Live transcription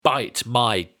bite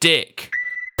my dick.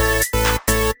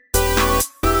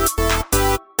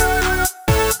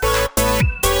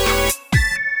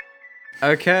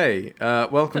 Okay,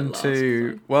 welcome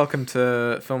to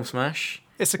Film Smash.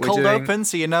 It's a cold open,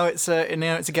 so you know it's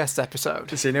a guest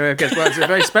episode. So you know it's a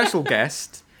very special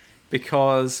guest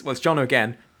because it's Jono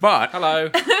again, but Hello.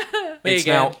 Me it's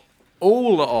again. now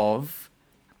all of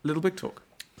Little Big Talk.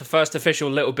 The first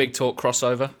official Little Big Talk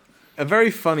crossover. A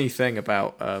very funny thing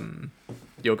about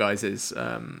your guys'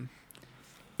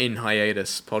 In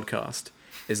Hiatus podcast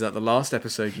is that the last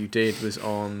episode you did was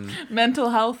on mental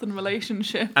health and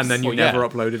relationships. and then you never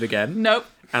uploaded again. Nope.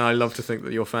 And I love to think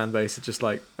that your fan base is just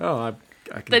like, I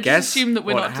can They guess just assume that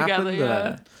we're what not happened together, yeah.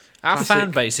 there. Our Classic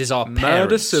fan base is our Murder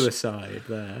parents. suicide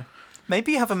there.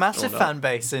 Maybe you have a massive Or not. fan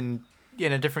base in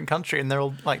a different country, and they're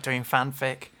all like doing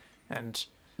fanfic, and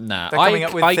Nah, they're coming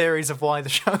up with theories of why the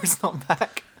show's not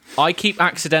back. I keep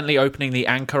accidentally opening the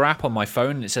Anchor app on my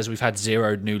phone, and it says we've had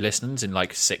 0 new listens in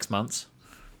like 6 months,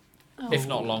 if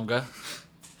not longer.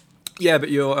 Yeah, but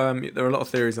there are a lot of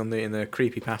theories in the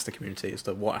creepypasta community as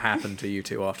to what happened to you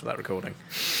two after that recording.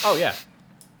 Oh yeah,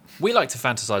 we like to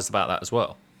fantasize about that as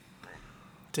well.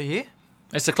 Do you?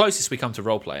 It's the closest we come to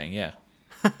role playing. Yeah.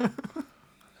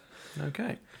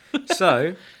 Okay.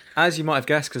 So, as you might have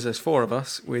guessed, because there's 4 of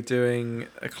us, we're doing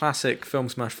a classic Film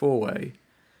Smash 4-way,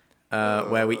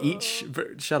 where we each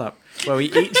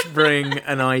bring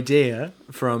an idea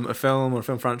from a film or a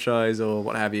film franchise or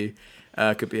what have you.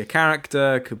 Could be a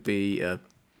character, could be a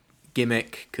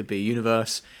gimmick, could be a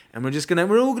universe, and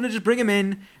we're all gonna just bring them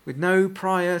in with no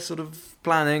prior sort of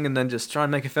planning, and then just try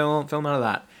and make a film out of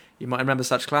that. You might remember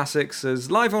such classics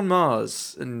as Live on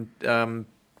Mars and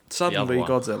suddenly one.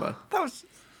 Godzilla. That was.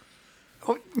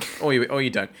 Or you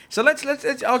don't. So let's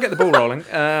I'll get the ball rolling.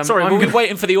 Sorry, I'm we're gonna-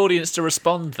 waiting for the audience to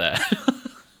respond there.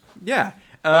 Yeah.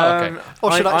 Okay.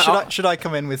 Or should I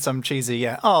come in with some cheesy?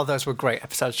 Yeah. Oh, those were great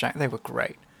episodes, Jack. They were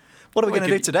great. What are we Well,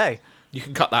 going to do today? You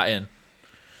can cut that in.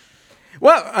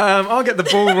 Well, I'll get the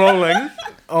ball rolling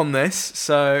on this.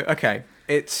 So, okay,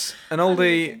 it's an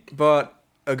oldie but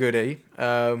a goodie.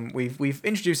 We've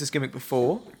introduced this gimmick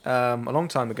before, a long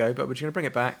time ago, but we're just going to bring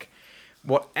it back.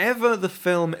 Whatever the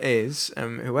film is,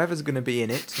 whoever's going to be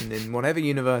in it, and in whatever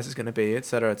universe it's going to be,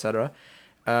 etc., etc.,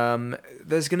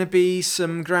 there's going to be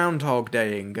some Groundhog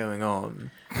Daying going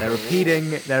on. They're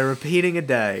repeating a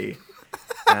day.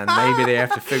 And maybe they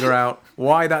have to figure out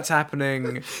why that's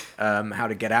happening, how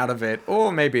to get out of it,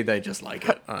 or maybe they just like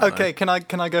it. I don't Okay, know.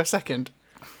 can I go second?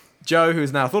 Joe,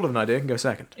 who's now thought of an idea, can go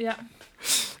second. Yeah.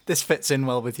 This fits in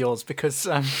well with yours because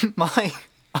my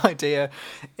idea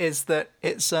is that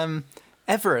it's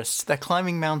Everest. They're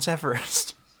climbing Mount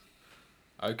Everest.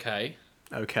 Okay.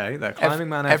 Okay, they're climbing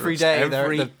Mount Everest. Every day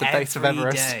they're at the base of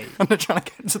Everest. day. And they're trying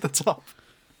to get to the top.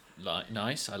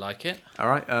 Nice. I like it. All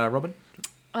right, Robin?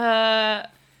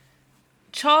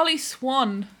 Charlie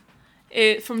Swan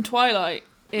from Twilight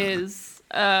is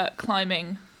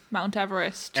climbing Mount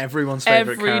Everest. Everyone's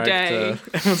favourite Every character. day.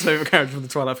 Everyone's favourite character from the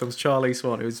Twilight films, Charlie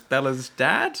Swan, who's Bella's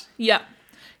dad? Yeah.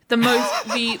 The most,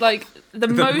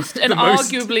 most, and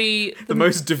arguably The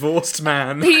most divorced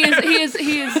man. he is.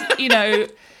 You know,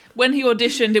 when he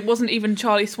auditioned, it wasn't even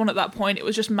Charlie Swan at that point. It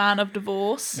was just Man of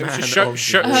Divorce. It was just Man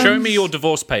show of divorce. me your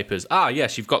divorce papers. Ah,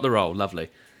 yes, you've got the role. Lovely.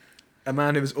 A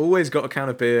man who's always got a can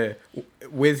of beer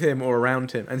with him or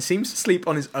around him and seems to sleep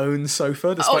on his own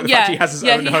sofa despite the fact he has his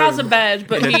own home. has a bed,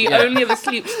 but he Yeah. only ever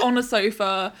sleeps on a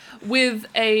sofa with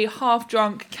a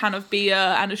half-drunk can of beer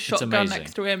and a shotgun amazing.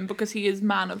 next to him because he is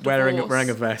Man of Divorce. Wearing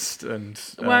a vest and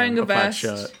Wearing a plaid vest.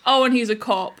 shirt. Oh, and he's a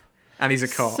cop. And he's a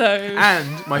cop. So- And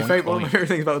one of my oink. favorite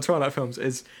things about the Twilight films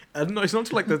is it's not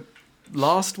until like the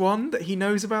last one that he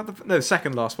knows about the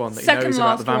second last one that he knows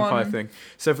about the vampire thing.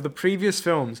 So for the previous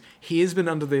films, he has been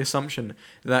under the assumption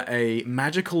that a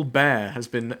magical bear has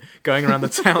been going around the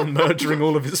town murdering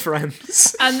all of his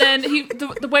friends. And then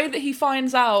the way that he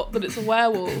finds out that it's a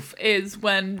werewolf is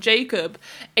when Jacob,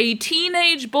 a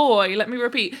teenage boy, let me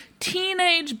repeat,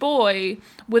 teenage boy,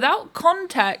 without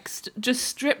context, just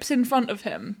strips in front of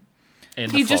him.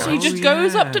 He just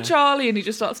goes up to Charlie and he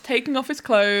just starts taking off his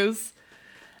clothes.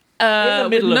 In the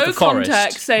middle with of no the forest,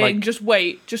 context, saying, like- just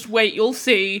wait, you'll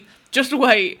see, just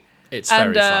wait. It's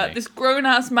very funny. This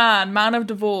grown-ass man of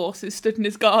divorce, is stood in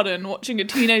his garden watching a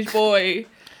teenage boy.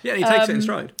 Yeah, he takes it in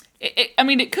stride.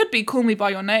 It could be Call Me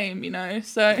By Your Name, you know,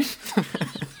 so...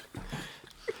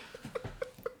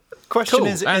 Question Cool,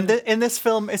 is, and- in this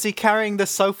film, is he carrying the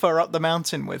sofa up the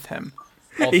mountain with him?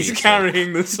 Obviously. He's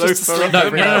carrying the sofa. sleep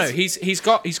up. No. He's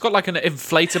got like an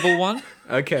inflatable one.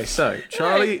 Okay, so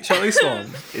Charlie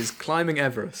Swan is climbing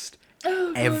Everest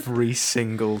every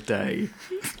single day.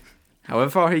 However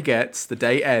far he gets, the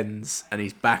day ends, and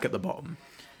he's back at the bottom.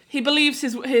 He believes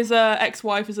his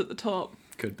ex-wife is at the top.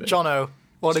 Could be. Jono,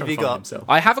 what He's have you trying to find got? himself.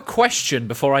 I have a question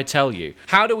before I tell you.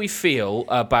 How do we feel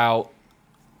about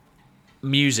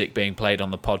music being played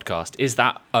on the podcast? Is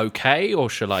that okay, or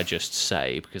shall I just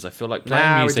say? Because I feel like playing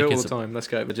Nah, we music do it all is the time. Let's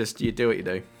go. But just you do what you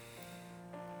do.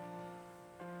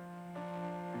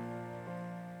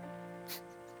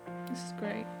 This is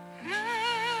great.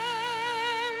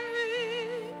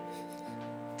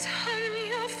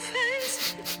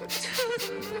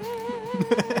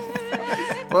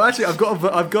 Well, actually, I've got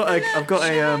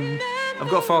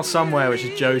a file somewhere which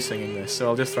is Joe singing this, so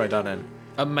I'll just throw that in.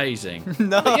 amazing.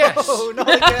 No, Yes.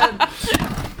 not again.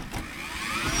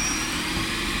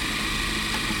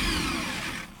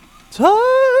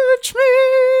 Touch me,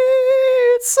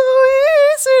 it's so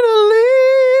easy to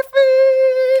leave me.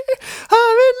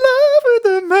 I'm in love with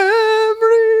the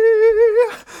memory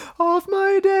of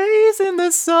my days in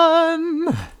the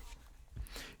sun.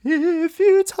 If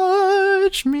you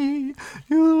touch me,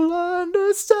 you'll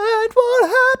understand what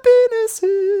happiness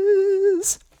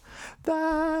is.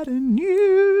 That a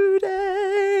new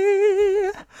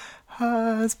day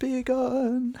has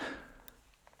begun.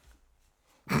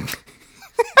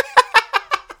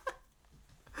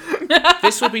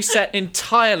 This will be set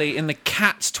entirely in the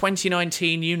Cats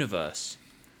 2019 universe.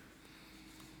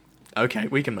 Okay,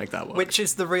 we can make that work. Which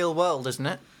is the real world, isn't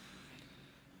it?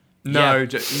 No,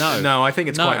 Yeah, no. I think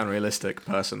it's No. quite unrealistic,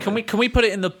 personally. Can we put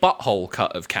it in the butthole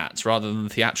cut of Cats rather than the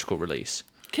theatrical release?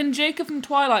 Can Jacob from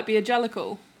Twilight be a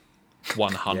Jellicle?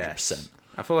 100%. Yes.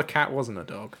 I thought a cat wasn't a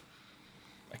dog.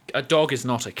 A dog is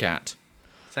not a cat.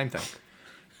 Same thing.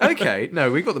 Okay,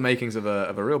 no, we've got the makings of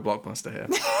a real blockbuster here.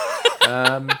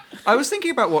 I was thinking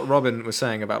about what Robin was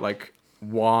saying about like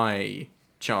why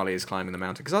Charlie is climbing the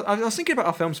mountain, because I was thinking about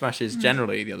our film smashes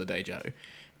generally the other day, Joe,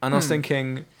 and I was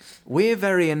thinking we're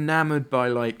very enamoured by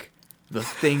like the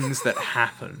things that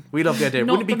happen. We love the idea.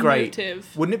 Not Wouldn't it be the great?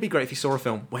 motive. Wouldn't it be great if you saw a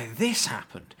film where this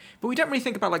happened? But we don't really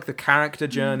think about like the character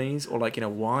journeys or like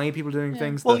why people are doing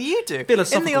things. Well, the you do.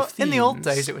 philosophical In the old themes.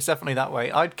 days, it was definitely that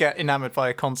way. I'd get enamoured by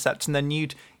a concept, and then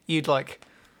you'd like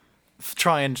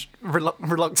try and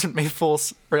reluctantly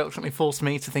force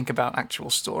me to think about actual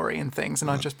story and things, and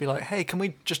I'd just be like, "Hey, can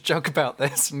we just joke about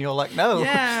this?" And you're like, "No,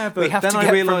 Yeah, but we have then to I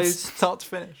get realised- from start to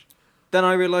finish." Then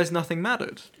I realised nothing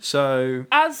mattered. So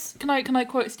Can I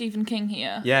quote Stephen King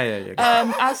here? yeah.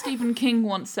 As Stephen King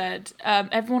once said,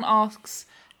 everyone asks,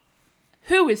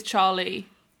 "Who is Charlie?"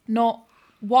 Not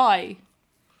 "Why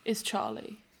is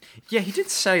Charlie?" Yeah, he did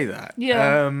say that.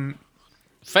 Yeah.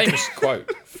 Famous quote.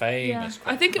 Yeah, Famous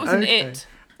quote. I think it was an Okay. it.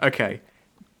 Okay.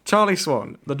 Charlie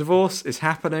Swan, the divorce is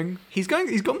happening. He's gone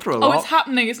through a Oh, lot. it's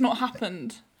happening. It's not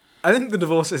happened. I think the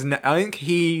divorce is. I think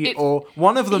he It- or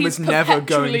one of them He's is never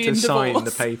going perpetually to in sign the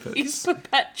divorce. papers. He's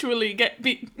perpetually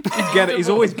He's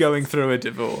always going through a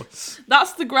divorce.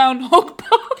 That's the Groundhog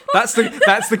Part. That's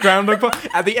the groundhog part.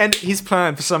 At the end, his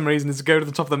plan for some reason is to go to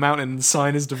the top of the mountain and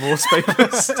sign his divorce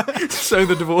papers, so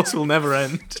the divorce will never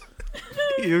end.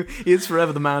 He is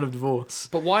forever the man of divorce.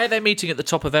 But why are they meeting at the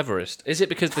top of Everest? Is it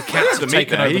because the cats to have meet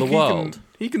taken there. over the He can- world?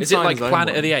 he can Is it sign like his own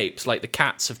Planet one. of the Apes? Like the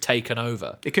cats have taken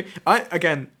over?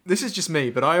 Again, this is just me,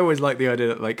 but I always like the idea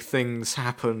that like things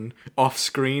happen off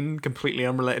screen, completely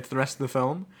unrelated to the rest of the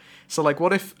film. So like,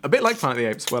 what if a bit like Planet of the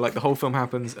Apes, where like the whole film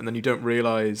happens and then you don't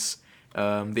realize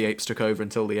the apes took over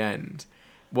until the end?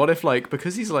 What if like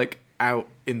because he's like out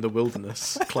in the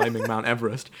wilderness climbing Mount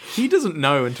Everest, he doesn't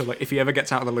know until like if he ever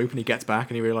gets out of the loop and he gets back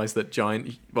and he realizes that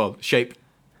shape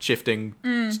shifting,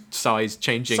 size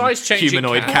changing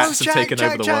humanoid cats. cats have taken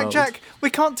over the world. Jack, we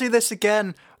can't do this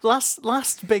again.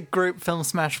 Last big group film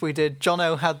smash we did,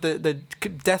 Jono had the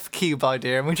Death Cube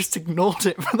idea, and we just ignored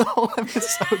it for the whole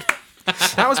episode.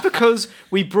 That was because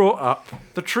we brought up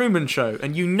the Truman Show,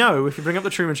 and you know, if you bring up the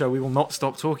Truman Show, we will not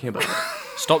stop talking about it.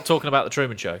 Stop talking about the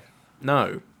Truman Show.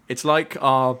 No, it's like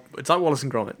Wallace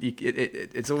and Gromit.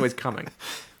 It's always coming.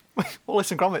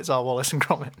 Wallace and Gromit's our Wallace and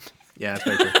Gromit. Yeah, it's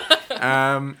very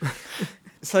true.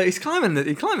 So he's climbing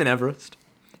Everest.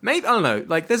 Maybe I don't know.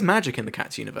 Like, there's magic in the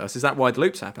Cats universe. Is that why the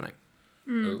loop's happening?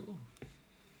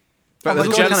 But there's The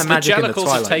also kind of magic in the Jellicles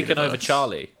Twilight have taken universe. over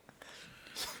Charlie.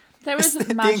 There isn't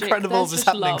The magic. Incredibles there's is just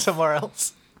happening love. somewhere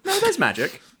else. No, there's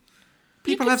magic.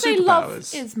 People you have could say love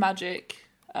superpowers. is magic.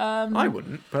 I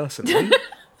wouldn't personally.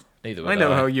 Neither would I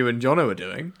know how you and Jono are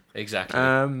doing. Exactly.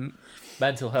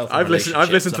 Mental health. I've listened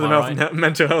to the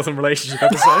mental health and relationship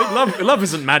episode. Love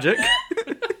isn't magic.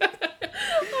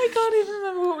 I can't even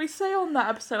remember what we say on that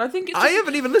episode. I think it's. I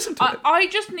haven't even listened to it. I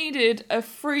just needed a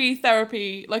free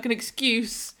therapy, like an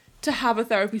excuse to have a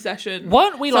therapy session.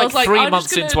 Weren't we So I like was like, 3 I'm just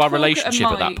months gonna into our talk at a relationship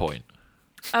at that mic. point?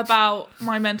 about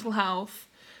my mental health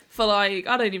for like,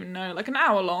 I don't even know, like an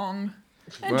hour long,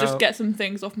 and Well, just get some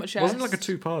things off my chest. Wasn't it like a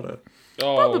two-parter?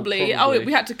 Probably. Oh,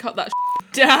 we had to cut that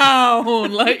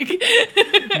down. Like,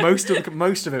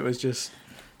 Most of it was just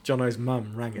Jono's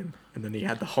mum rang him, and then he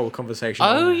had the whole conversation.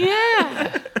 Oh on there.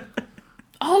 yeah.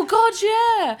 oh god,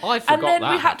 yeah. I forgot and then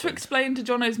that we had to happened. explain to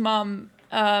Jono's mum.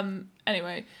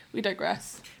 Anyway, we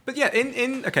digress. But yeah,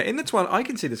 in the Twilight, I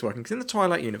can see this working because in the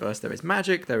Twilight universe there is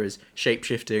magic, there is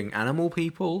shape-shifting animal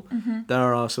people,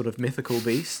 there are sort of mythical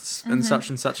beasts and such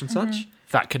and such and such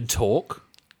That can talk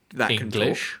that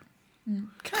English.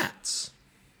 can talk. Cats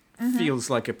feels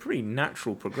like a pretty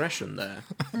natural progression there.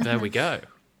 There we go.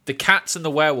 The cats and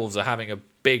the werewolves are having a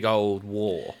big old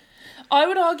war. I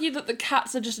would argue that the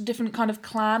cats are just a different kind of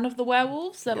clan of the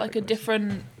werewolves. They're like a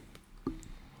different.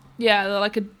 Yeah,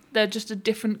 they're just a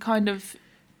different kind of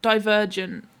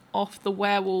divergent off the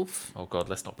werewolf Oh god,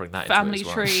 let's not bring that family into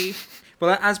it as well. tree.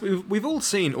 Well, as we've all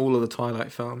seen all of the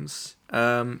Twilight films. Do you know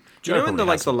in probably the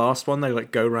hasn't. the last one they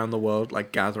like go around the world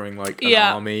like gathering like an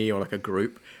Yeah. army or like a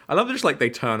group? I love that just like they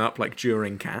turn up like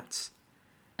during Cats,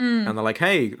 and they're like,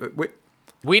 "Hey,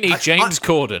 We need James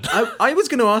Corden. I was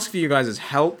going to ask for you guys'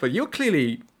 help, but you're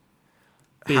clearly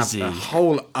Busy. have a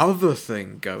whole other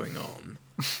thing going on."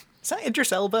 Is that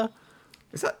Idris Elba?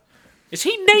 Is that? Is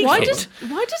he naked?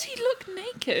 Why does he look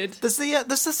naked? There's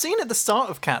the scene at the start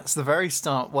of Cats, the very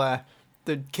start, where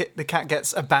the cat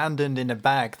gets abandoned in a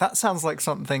bag. That sounds like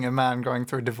something a man going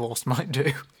through a divorce might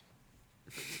do.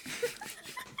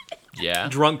 Yeah.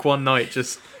 Drunk one night,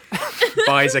 just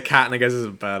buys a cat and I guess it's a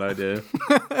bad idea.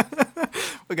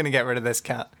 We're gonna get rid of this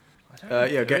cat.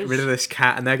 Yeah, get rid of this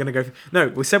cat, and they're going to go. No,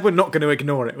 we said we're not going to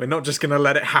ignore it. We're not just going to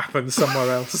let it happen somewhere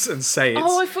else and say it's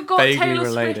Oh, I forgot vaguely Taylor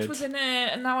related. Swift was in it,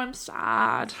 and now I'm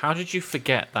sad. How did you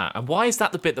forget that? And why is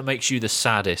that the bit that makes you the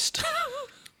saddest?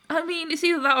 I mean, it's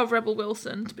either that or Rebel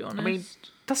Wilson, to be honest. I mean,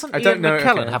 doesn't I Ian don't know,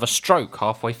 McKellen okay. have a stroke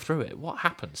halfway through it? What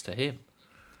happens to him?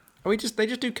 They just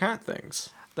do cat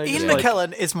things. They Ian just, like-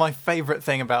 McKellen is my favourite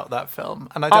thing about that film,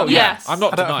 and I don't. yeah. yes. I'm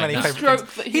not I don't have denying many that. favourite Stroke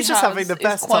things. that he He's just has having the is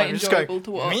best quite time. Just going enjoyable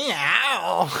to watch.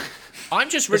 meow. I'm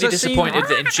just There's really a scene- disappointed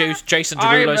that in Jason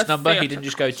I'm Derulo's a number, he theatre. didn't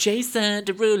just go Jason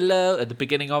Derulo at the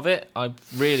beginning of it. I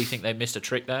really think they missed a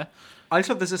trick there. I just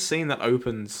thought there's a scene that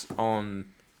opens on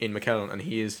Ian McKellen, and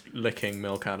he is licking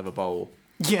milk out of a bowl.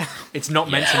 Yeah. It's not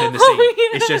mentioned in the scene. Oh,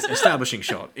 yeah. It's just establishing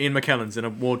shot. Ian McKellen's in a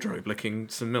wardrobe licking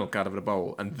some milk out of a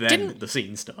bowl, and then the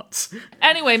scene starts.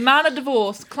 Anyway, man of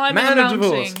divorce, climbing Man a of mountain.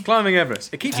 divorce, climbing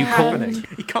Everest. It keeps happening.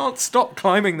 He can't stop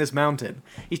climbing this mountain.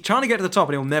 He's trying to get to the top,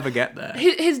 and he'll never get there.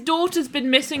 His daughter's been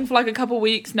missing for like a couple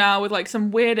weeks now with like some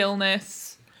weird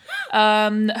illness.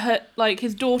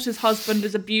 His daughter's husband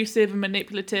is abusive and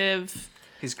manipulative.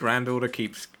 His granddaughter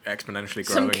keeps exponentially growing.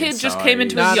 Some kid in just size. came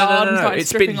into his yard and started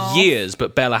It's been stripping off. years,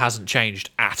 but Bella hasn't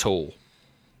changed at all.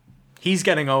 He's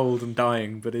getting old and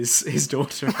dying, but his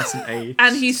daughter hasn't aged.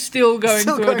 And he's still going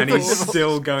Still through going a And through he's divorce.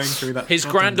 still going through that. His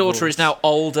fucking granddaughter is divorce. now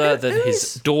older than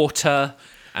his daughter,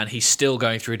 and he's still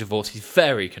going through a divorce. He's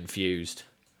very confused.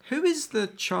 Who is the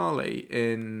Charlie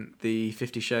in the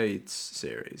 50 Shades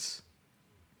series?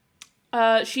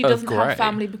 She Of doesn't Grey. have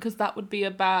family because that would be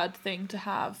a bad thing to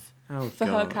have. Oh, For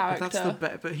her God. But that's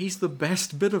character. but he's the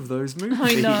best bit of those movies.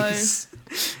 I know.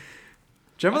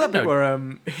 Do you remember I that bit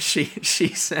know. where she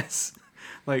says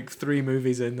like 3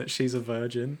 movies in that she's a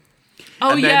virgin?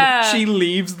 Oh and then yeah. she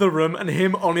leaves the room and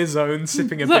him on his own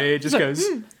sipping a So- beer just so- goes,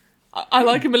 I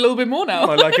like him a little bit more now.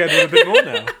 I like Edward a bit more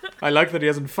now. I like that he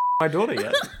hasn't my daughter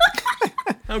yet.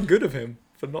 How good of him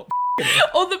for not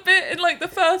Or the bit in like the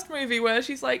first movie where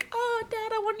she's like, "Oh,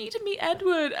 Dad, I want you to meet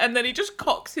Edward," and then he just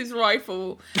cocks his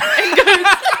rifle and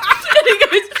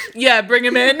goes, "Yeah, bring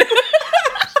him in."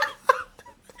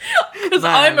 Because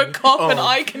I'm a Man cop and of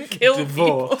I can kill people.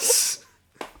 divorce.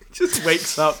 Just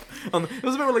wakes up. It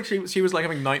was a bit like she was like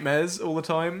having nightmares all the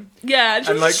time. Yeah, and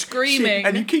she's And like screaming.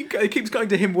 and it keeps going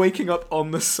to him waking up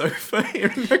on the sofa.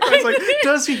 Hearing the guy's like,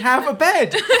 does he have a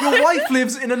bed? Your wife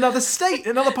lives in another state,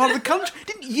 another part of the country.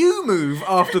 Didn't you move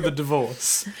after the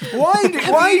divorce? Why do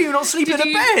you not sleep in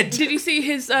a bed? Did you see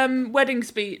his wedding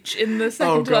speech in the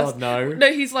second Oh, to last? God, no.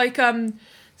 No, he's like,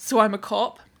 so I'm a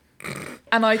cop,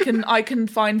 and I can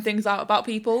find things out about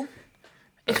people.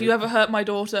 If you ever hurt my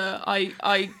daughter, I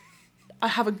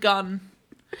have a gun.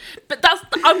 But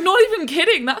I'm not even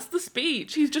kidding. That's the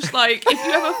speech. He's just like, if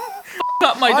you ever f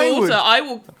up my I daughter, would- I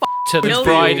will. To the Kill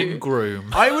bride you. and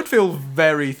groom. I would feel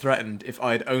very threatened if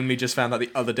I'd only just found out the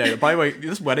other day. By the way,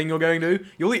 this wedding you're going to,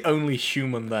 you're the only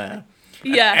human there.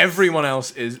 Yeah. Everyone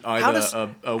else is either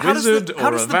a how wizard how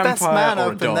or does a the best man vampire or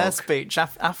a open their dog. speech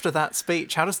after that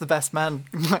speech? How does the best man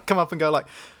come up and go like,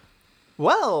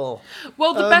 Well,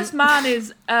 the best man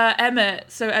is Emmett,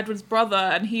 so Edward's brother,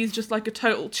 and he's just like a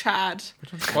total Chad.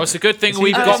 Well, it's a good thing Is he-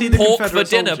 we've is got he the pork for Confederate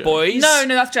dinner, soldier? boys. No,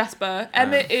 that's Jasper.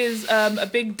 Emmett is a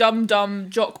big dumb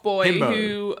jock boy Himbo.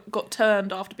 who got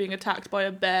turned after being attacked by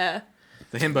a bear.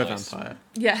 The himbo Nice. vampire.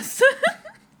 Yes.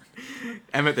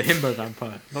 Emmett the himbo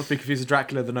vampire. Not to be confused with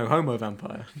Dracula the no homo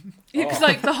vampire. Yeah, because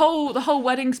like the whole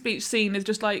wedding speech scene is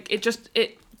just like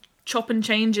it chop and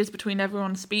changes between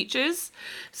everyone's speeches,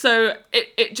 so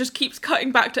it just keeps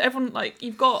cutting back to everyone. Like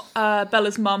you've got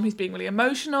Bella's mum who's being really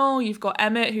emotional. You've got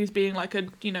Emmett who's being like a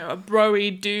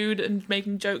broy dude and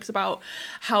making jokes about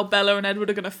how Bella and Edward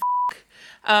are gonna.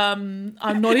 I'm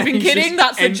not even He's kidding. just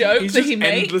That's the joke he's that just he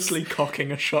makes. endlessly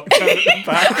cocking a shotgun at the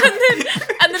back.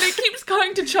 And then it keeps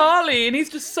going to Charlie, and he's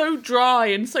just so dry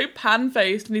and so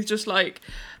pan-faced, and he's just like,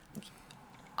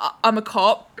 I'm a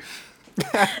cop.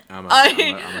 I'm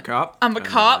a cop. I'm a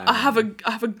cop. I have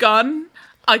a gun.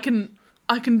 I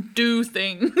can do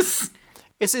things.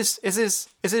 is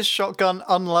his shotgun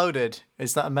unloaded?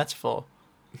 Is that a metaphor?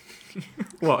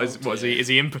 What is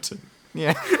he impotent?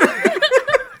 Yeah.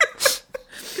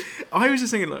 I was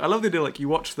just thinking, like, I love the idea, like, you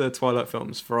watch the Twilight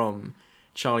films from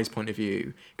Charlie's point of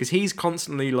view, because he's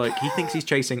constantly, like, he thinks he's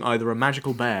chasing either a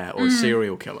magical bear or a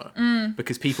serial killer,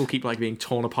 because people keep, like, being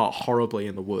torn apart horribly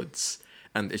in the woods,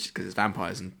 and it's just because it's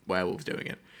vampires and werewolves doing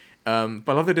it. But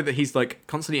I love the idea that he's, like,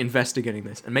 constantly investigating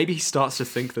this, and maybe he starts to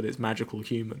think that it's magical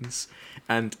humans,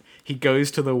 and he goes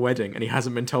to the wedding, and he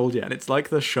hasn't been told yet, and it's like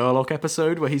the Sherlock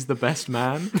episode where he's the best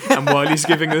man, and while he's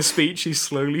giving the speech, he's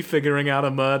slowly figuring out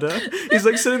a murder. He's,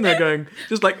 like, sitting there going,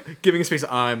 just, like, giving a speech,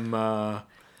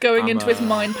 Going I'm into his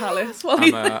mind palace while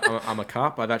I'm a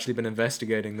cop. I've actually been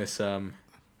investigating this thing.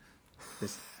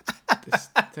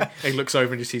 He looks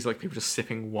over and just sees like people just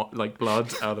sipping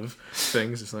blood out of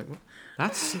things. It's like, well,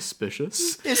 that's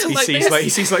suspicious. He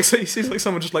sees like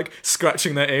someone just like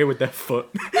scratching their ear with their foot.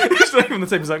 Just like on the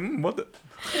table, he's like, what the?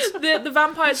 the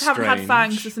vampires haven't had Strange.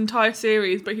 fangs this entire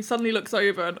series, but he suddenly looks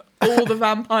over and all the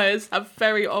vampires have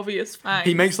very obvious fangs.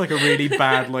 He makes like a really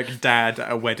bad like dad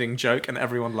at a wedding joke, and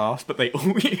everyone laughs, but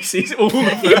he sees all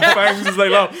of their fangs as they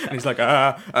laugh, and he's like,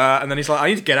 and then he's like, I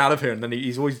need to get out of here, and then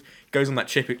he's always goes on that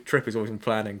trip he's always been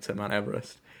planning to Mount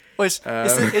Everest. Well,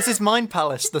 is his mind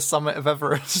palace the summit of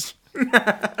Everest?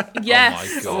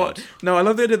 Yes. Oh my god. No, I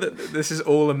love the idea that this is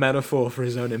all a metaphor for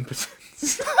his own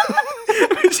impotence.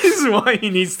 Which is why he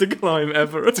needs to climb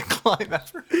Everest. Climb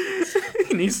Everest.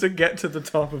 He needs to get to the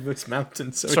top of this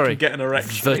mountain so he Sorry, can get an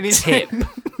erection. The tip.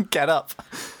 Get up.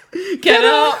 Get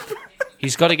up.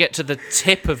 He's got to get to the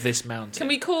tip of this mountain. Can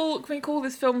we call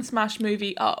this film smash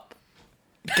movie Up?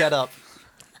 Get up.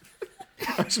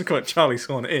 I should call it Charlie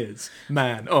Swan is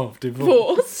Man of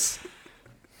Divorce. Force.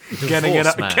 Getting it Divorce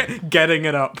up, Man. getting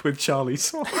it up with Charlie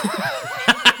Swan.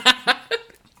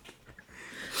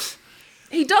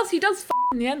 He does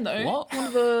in the end though. What? One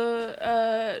of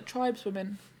the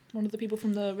tribeswomen. One of the people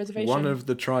from the reservation. One of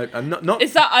the tribe, not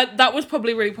Is that that was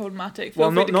probably really problematic. Feel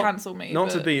free to cancel me. Not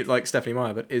to but be like Stephanie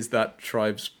Meyer, but is that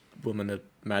tribeswoman a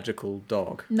magical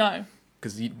dog? No.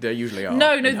 Because they usually are.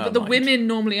 No, in her but the mind. women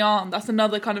normally aren't. That's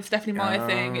another kind of Stephanie Meyer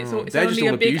thing. It's they're just only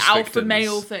all a big abuse alpha victims.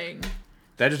 male thing.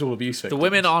 They're just all abuse The victims.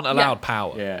 women aren't allowed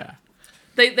power. Yeah.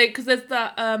 They because there's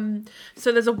that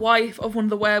so there's a wife of one of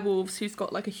the werewolves who's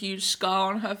got like a huge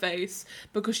scar on her face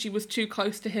because she was too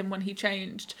close to him when he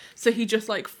changed. So he just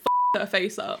like f***ed her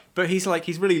face up. But he's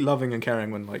really loving and caring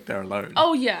when like they're alone.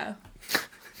 Oh yeah.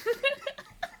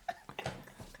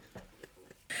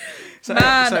 so,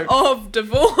 Man so, of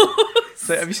divorce.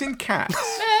 so have you seen Cats?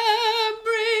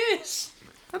 Memories.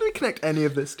 How do we connect any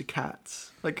of this to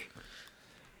Cats? Like,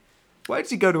 why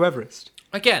does he go to Everest?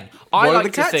 Again, What I are the like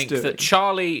to cats think doing? that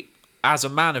Charlie, as a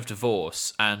man of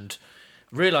divorce and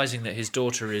realising that his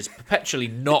daughter is perpetually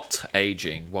not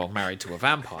ageing while married to a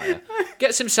vampire,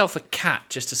 gets himself a cat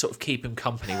just to sort of keep him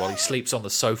company while he sleeps on the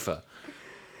sofa.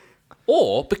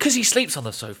 Or, because he sleeps on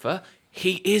the sofa,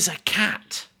 he is a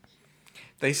cat.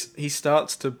 He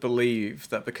starts to believe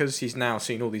that because he's now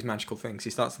seen all these magical things,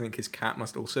 he starts to think his cat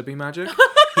must also be magic.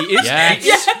 He is,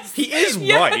 Yes. he is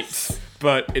right,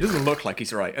 but it doesn't look like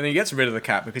he's right. And then he gets rid of the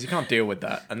cat because he can't deal with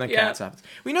that. And then Yeah. Cats happens.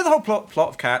 We know the whole plot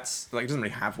of Cats. Like, it doesn't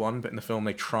really have one, but in the film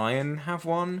they try and have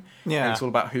one. Yeah. And it's all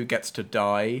about who gets to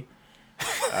die,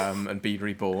 and be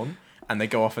reborn. And they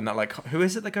go off in that like, who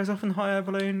is it that goes off in high air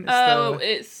balloon?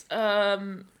 It's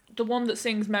the one that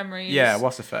sings Memories. Yeah,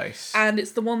 what's the face? And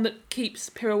it's the one that keeps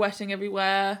pirouetting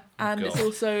everywhere. And it's God.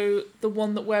 also the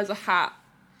one that wears a hat.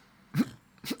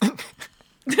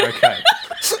 Okay.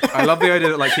 I love the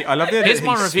idea that Here's that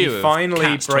my he review of finally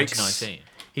Cats breaks 2019.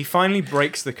 he finally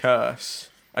breaks the curse.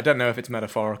 I don't know if it's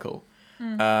metaphorical,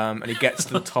 and he gets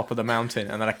to the top of the mountain,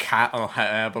 and then a cat on an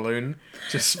air balloon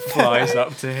just flies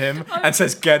up to him and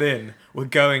says, "Get in. We're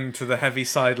going to the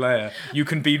Heaviside Layer. You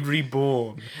can be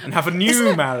reborn and have a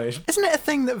new marriage." Isn't it a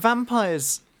thing that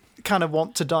vampires kind of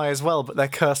want to die as well, but they're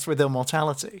cursed with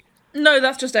immortality? No,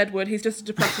 that's just Edward. He's just a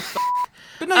depressive.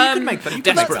 But no, you can make that. You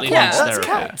can make desperately that. yeah, wants That's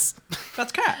therapy. cats.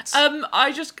 That's cats.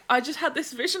 I just had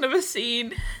this vision of a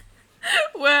scene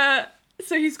where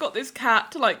so he's got this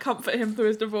cat to like comfort him through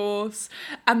his divorce,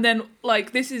 and then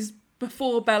like this is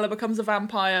before Bella becomes a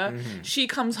vampire. She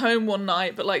comes home one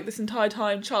night, but like this entire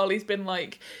time Charlie's been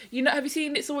like, have you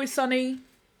seen It's Always Sunny?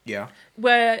 Yeah.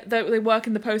 Where they work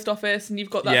in the post office and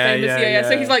you've got that Yeah, famous yeah.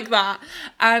 So he's like that,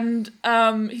 and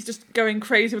he's just going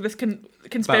crazy with this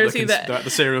conspiracy About that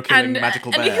the serial killing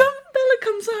magical bear. and Bella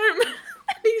comes home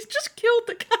and he's just killed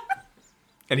the cat.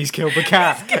 And he's killed the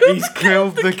cat. He's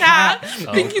killed the cat.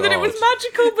 Thinking that it was God.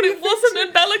 magical, but it wasn't.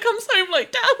 And Bella comes home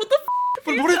like, Dad, what the f***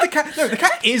 But what if the cat? No, the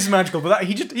cat is magical, but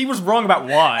he was wrong about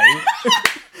why.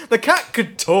 The cat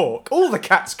could talk. All the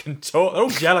cats can talk. They're all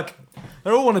jealous.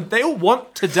 They all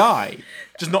want to die,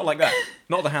 just not like that.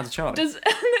 Not at the hands of Charlie.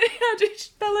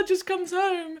 Bella just comes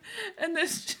home and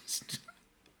there's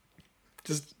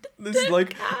Just this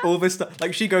like all this stuff.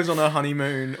 Like she goes on her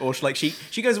honeymoon, or she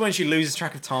goes away and she loses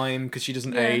track of time because she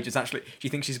doesn't Yeah. age. It's actually she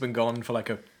thinks she's been gone for like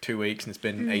 2 weeks and it's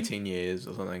been 18 years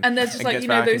or something. and there's just like gets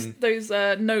back those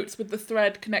notes with the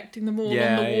thread connecting them all on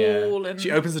yeah, the wall. And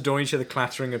she opens the door and you hear the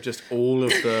clattering of just all of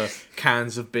the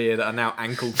cans of beer that are now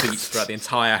ankle deep throughout the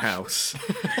entire house.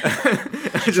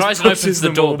 Just Tries and opens pushes the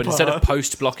them door, all but instead of apart.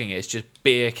 post blocking it, it's just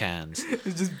beer cans.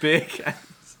 It's just beer cans.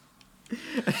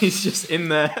 And he's just in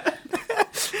there.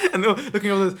 And looking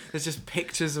at all those, there's just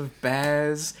pictures of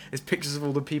bears. There's pictures of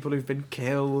all the people who've been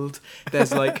killed.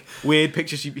 There's like weird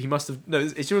pictures he must have. No,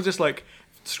 it's all just like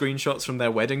screenshots from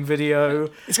their wedding video.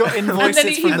 It's got And then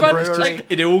invoices he from the runs, brewery. like,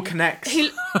 It all connects.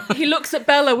 he looks at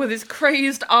Bella with his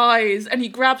crazed eyes and he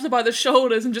grabs her by the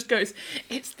shoulders and just goes,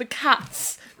 "It's the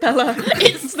cats, Bella.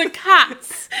 It's the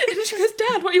cats." And she goes,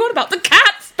 "Dad, what are you on about? The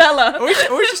cats, Bella." Or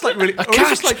he's just like really. Or he's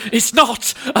just like It's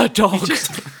not a dog.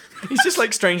 he's just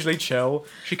like strangely chill.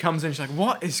 She comes in, she's like,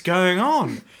 "What is going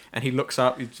on?" And he looks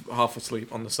up, he's half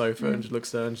asleep on the sofa, and just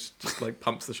looks at her and just like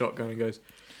pumps the shotgun and goes,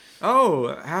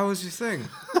 "Oh, how was your thing?"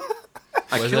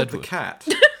 I Where's killed Edward? the cat.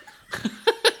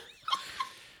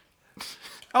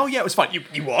 Oh yeah, it was fine.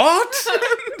 You what?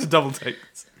 It's a double take.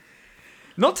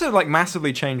 Not to like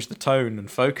massively change the tone and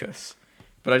focus,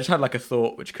 but I just had like a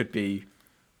thought which could be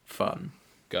fun.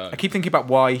 Go. I keep thinking about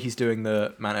why he's doing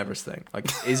the Mount Everest thing. Like,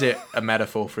 is it a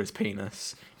metaphor for his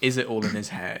penis? Is it all in his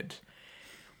head?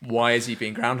 Why is he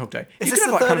being Groundhog Day? Is You this could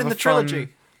the have, like, third kind in of the a fun-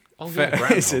 trilogy? Oh, Fair-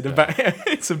 yeah, is it Groundhog Day. about?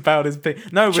 It's about his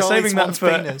penis. No, we're Charlie saving that Swan's for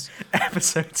penis.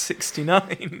 episode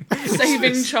 69.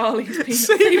 Saving Charlie's penis.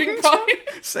 Saving Saving Pride.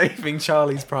 Saving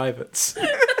Charlie's privates.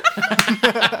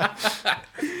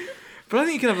 But I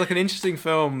think you can have like an interesting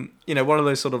film, one of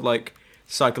those sort of like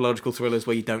psychological thrillers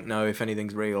where you don't know if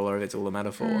anything's real or if it's all a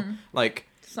metaphor. Like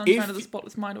Sunshine If- of the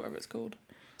Spotless Mind, or whatever it's called.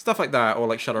 stuff like that, or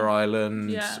like Shutter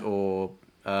Island, Yeah. or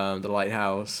The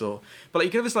Lighthouse, but like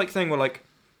you can have this like thing where like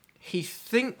he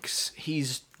thinks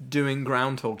he's doing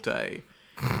Groundhog Day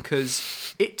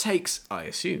because it takes, I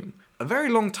assume, a very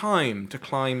long time to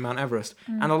climb Mount Everest,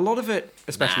 and a lot of it,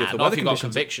 especially if the not weather if you got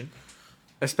conditions, conviction.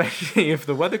 especially if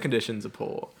the weather conditions are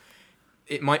poor,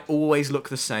 it might always look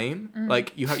the same.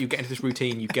 Like you get into this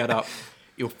routine, you get up.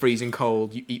 You're freezing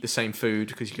cold. You eat the same food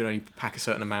because you can only pack a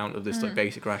certain amount of this like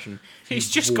basic ration. He's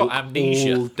You just got walk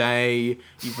amnesia. all day.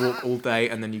 You walk all day,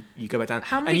 and then you go back down.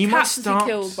 How and many you cats might has he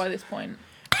killed by this point?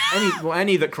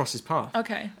 any that crosses path.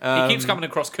 Okay. He keeps coming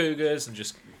across cougars and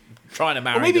just trying to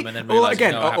marry Or maybe, them and then or realizing,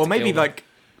 again, no, I have or to maybe kill them. like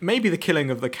maybe the killing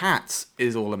of the cats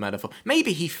is all a metaphor.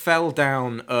 Maybe he fell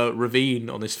down a ravine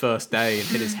on his first day and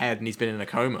hit his head, and he's been in a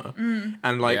coma.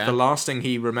 And like Yeah. the last thing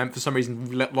he remember for some reason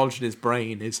lodged in his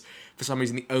brain is for some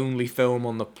reason the only film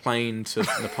on the plane to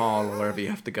Nepal or wherever you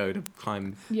have to go to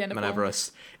climb Yeah, Mount Nepal.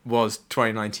 Everest was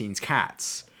 2019's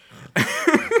Cats.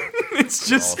 It's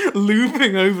just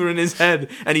looping over in his head,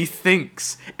 and he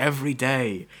thinks every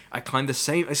day, I climbed the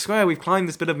same. I swear we've climbed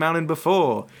this bit of mountain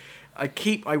before. I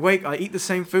eat the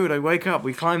same food. I wake up.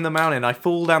 We climb the mountain. I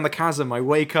fall down the chasm. I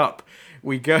wake up.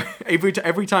 We go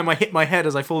every time I hit my head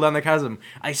as I fall down the chasm.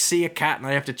 I see a cat and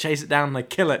I have to chase it down and I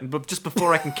kill it. But just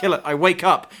before I can kill it, I wake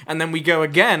up and then we go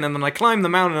again. And then I climb the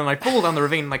mountain and I fall down the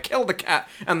ravine and I kill the cat.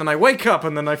 And then I wake up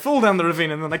and then I fall down the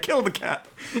ravine and then I kill the cat.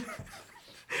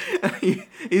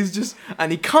 He's just,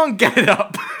 and he can't get it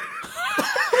up.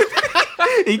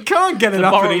 He can't get it the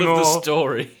up moral anymore. of the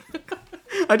story.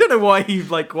 I don't know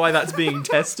why that's being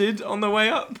tested on the way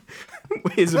up.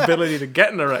 His ability to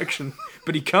get an erection.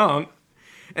 but he can't.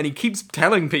 And he keeps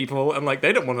telling people, and like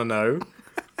they don't want to know.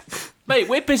 Mate,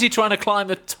 we're busy trying to climb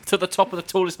to the top of the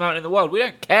tallest mountain in the world. We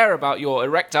don't care about your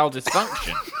erectile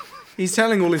dysfunction. He's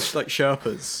telling all his like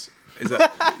Sherpas. Is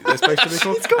that they're supposed to be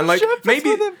called? got And like Sherpas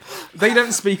maybe with him. they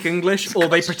don't speak English, or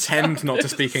they pretend not to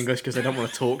speak English because they don't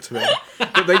want to talk to him.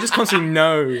 But they just constantly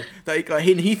know that like,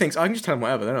 he thinks I can just tell them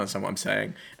whatever. They don't understand what I'm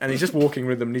saying, and he's just walking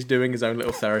with them. And he's doing his own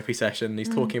little therapy session. And he's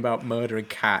talking about murdering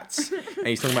cats, and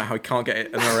he's talking about how he can't get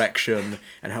an erection,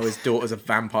 and how his daughter's a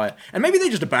vampire. And maybe they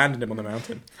just abandoned him on the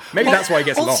mountain. Maybe that's why he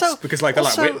gets Also- lost because like they're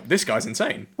also- like, this guy's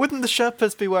insane. Wouldn't the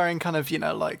Sherpas be wearing kind of,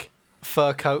 like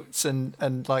fur coats and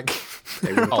like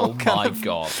Oh kind my of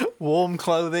god. warm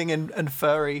clothing and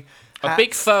furry A hats?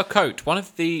 big fur coat. One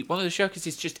of the Shirkers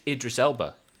is just Idris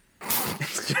Elba.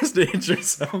 It's just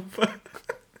Idris Elba.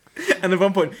 And at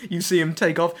one point, you see him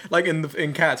take off, like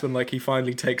in Cats, when like he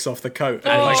finally takes off the coat,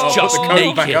 and like, he's put just the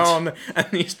coat back naked. on, and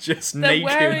he's just They're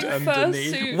wearing naked fur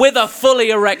underneath. suits. With a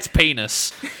fully erect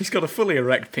penis. He's got a fully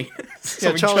erect penis. Yeah,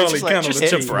 Something Charlie's just like, cannot just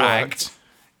to achieve. brag. worked.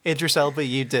 Idris Elba,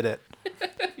 you did it.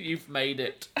 You've made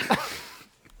it.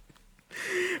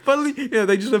 But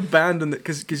they just abandon it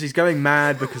because he's going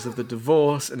mad because of the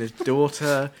divorce and his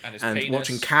daughter And his penis.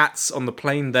 watching Cats on the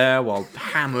plane there while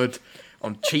hammered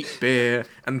on cheap beer,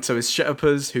 and so his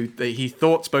Sherpas he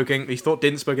thought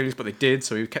didn't speak English, but they did,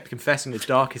 so he kept confessing his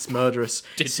darkest murderous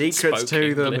Didn't secrets spoke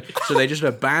to them. English. So they just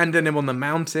abandon him on the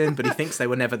mountain, but he thinks they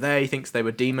were never there. He thinks they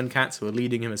were demon cats who were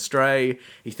leading him astray.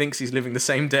 He thinks he's living the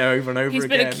same day over and over He's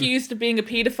again. been accused of being a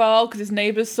paedophile because his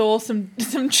neighbours saw some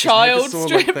child saw,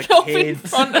 like, stripped the off in kids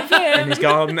front of in him. his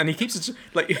garden, and he keeps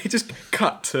like he just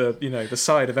cut to the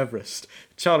side of Everest.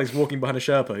 Charlie's walking behind a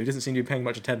Sherpa who doesn't seem to be paying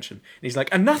much attention, and he's like,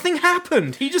 and nothing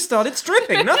happened. He just started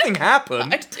stripping. Nothing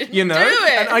happened. I didn't you know, do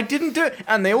it. and I didn't do it.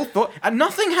 And they all thought, and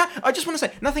nothing happened. I just want to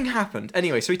say, nothing happened.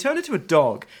 Anyway, so he turned into a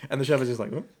dog, and the Sherpa's just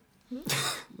like, oh.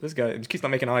 This guy just keeps like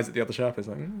making eyes at the other Sherpas,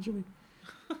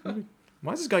 like,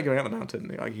 why is this guy going out the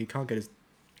mountain? Like, he can't get his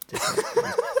dick out.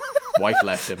 His wife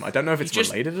left him. I don't know if it's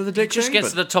just- related to the dick Just thing, gets but-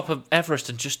 to the top of Everest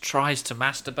and just tries to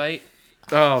masturbate.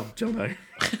 Oh, Jono.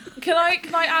 Can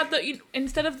I add that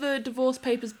instead of the divorce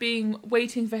papers being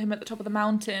waiting for him at the top of the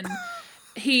mountain,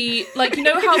 he how people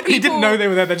He didn't know they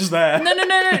were there, they're just there. No,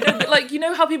 but like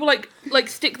how people like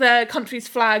stick their country's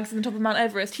flags in the top of Mount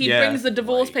Everest. He Yeah, brings the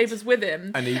divorce right. papers with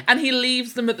him, And he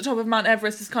leaves them at the top of Mount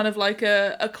Everest as kind of like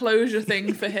a closure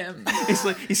thing for him. It's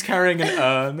like he's carrying an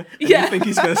urn, and Yeah. you think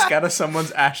he's going to scatter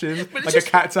someone's ashes, But like just-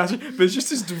 a cat's ashes, but it's just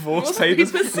his divorce What's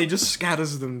papers, this? and he just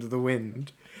scatters them to the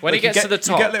wind. When he Like, you gets to the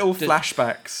top, you get little the-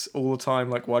 flashbacks all the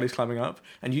time, like while he's climbing up,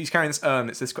 and he's carrying this urn.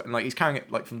 It's this, and like he's carrying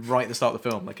it like from right at the start of the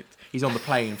film. Like he's on the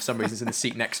plane for some reason, it's in the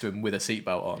seat next to him with a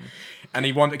seatbelt on, and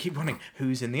he keep wondering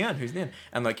who's in the urn, who's in the urn,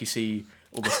 and like you see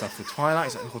all this stuff with Twilight.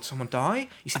 He's like, oh, did someone die?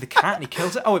 You see the cat, and he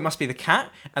kills it. Oh, it must be the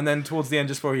cat. And then towards the end,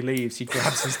 just before he leaves, he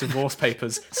grabs his divorce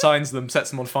papers, signs them, sets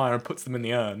them on fire, and puts them in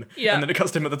the urn. Yeah. And then it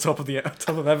cuts to him at the top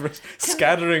of Everest,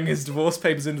 scattering his divorce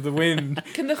papers into the wind,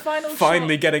 Can the final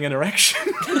finally shot, getting an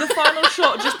erection. can the final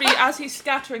shot just be as he's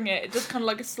scattering it, just kind of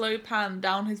like a slow pan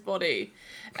down his body,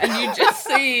 and you just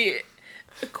see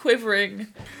a quivering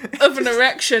of an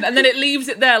erection, and then it leaves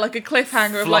it there like a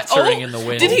cliffhanger of like, Fluttering in the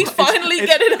wind. did he finally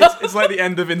get it up? It's like the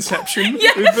end of Inception.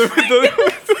 Yes.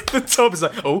 With the top is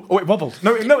like, oh, it wobbled.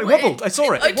 No, it wobbled. I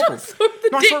saw it. I It wobbled. just saw the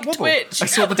No, I dick saw it wobble. twitch. I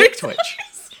saw the dick twitch.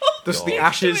 The dick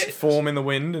ashes twitch. form in the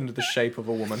wind into the shape of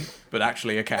a woman, but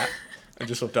actually a cat, and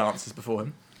just sort of dances before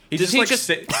him. He Does just he like just-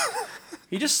 sit.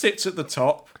 He just sits at the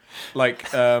top, like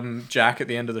Jack at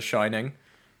the end of The Shining,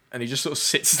 and he just sort of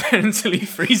sits there until he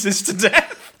freezes to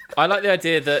death. I like the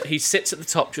idea that he sits at the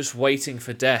top just waiting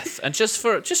for death, and just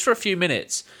for a few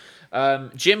minutes,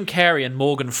 Jim Carrey and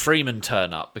Morgan Freeman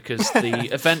turn up because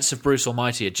the events of Bruce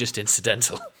Almighty are just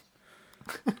incidental.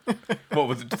 What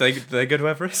was it? Did they go to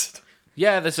Everest?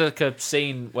 Yeah, there's like a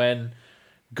scene when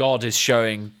God is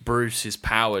showing Bruce his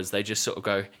powers. They just sort of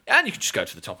go, and you can just go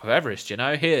to the top of Everest,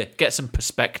 Here, get some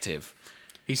perspective.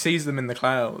 He sees them in the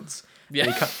clouds. Yeah.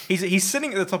 And he's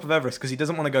sitting at the top of Everest because he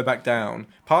doesn't want to go back down.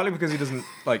 Partly because he doesn't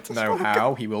know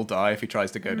how he will die if he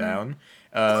tries to go down.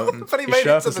 But he his made it to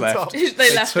Sherpas the left. top.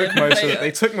 They left took him. most of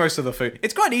they took most of the food.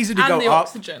 It's quite easy to And go the up.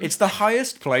 oxygen. It's the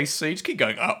highest place, so you just keep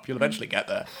going up. You'll eventually get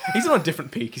there. He's on a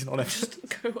different peak. He's not on Everest.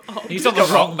 Go up. He's on the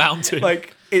wrong mountain.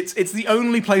 Like it's the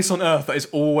only place on Earth that is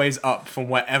always up from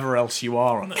wherever else you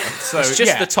are on Earth. So It's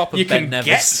just yeah, the top of you Ben can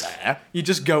Nevis. get there. You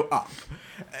just go up,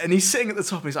 and he's sitting at the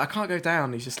top. And he's like, I can't go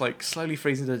down. He's just like slowly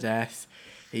freezing to death.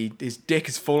 His dick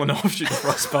has fallen off due to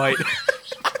frostbite.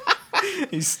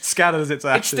 He scatters its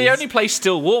ashes. It's the only place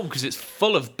still warm because it's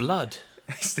full of blood.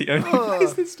 It's the only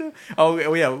place that's still. Oh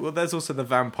yeah. Well, there's also the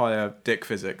vampire dick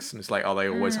physics, and it's like, are they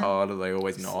always hard? Are they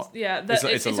always not? Yeah, It's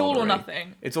a it's all or lottery.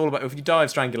 nothing. It's all about if you die of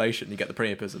strangulation, you get the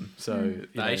priapism. So you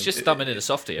No, know, he's just thumbing in a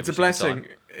softie. It's a every single blessing.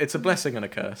 time. It's a blessing and a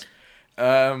curse.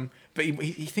 But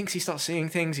he thinks he starts seeing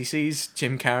things. He sees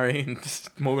Jim Carrey and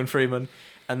Morgan Freeman,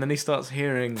 and then he starts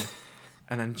hearing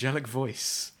an angelic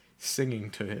voice singing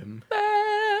to him, Memory,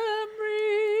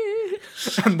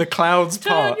 and the clouds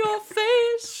turn part, your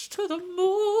face to the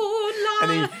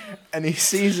moonlight. and he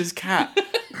sees his cat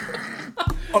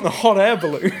on a hot air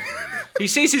balloon. He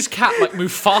sees his cat like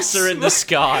Mufasa in the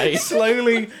sky.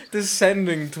 Slowly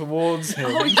descending towards him.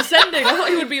 Oh, he's descending. I thought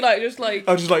he would be like, just like.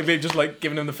 Oh, just like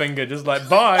giving him the finger, just like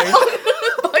bye.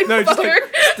 No, just like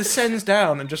descends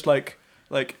down and just like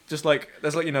there's like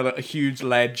like a huge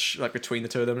ledge like between the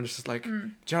two of them, and just like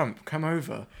jump, come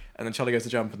over, and then Charlie goes to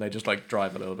jump, and they just like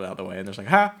drive a little bit out of the way, and they're just like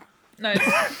ha. No.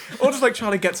 Or just like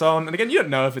Charlie gets on, and again you don't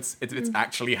know if it's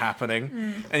actually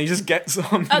happening, and he just gets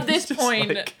on. At and this he's just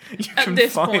point- like, you at can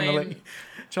this finally, point-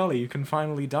 Charlie, you can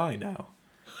finally die now.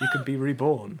 You can be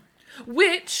reborn.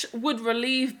 Which would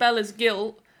relieve Bella's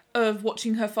guilt of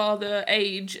watching her father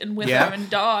age and wither Yeah. and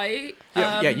die.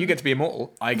 Yeah, you get to be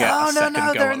immortal. I get a No, second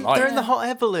go they're at in, life. they're in the hot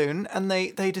air balloon, and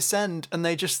they descend, and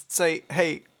they just say,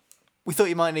 "Hey, we thought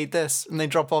you might need this," and they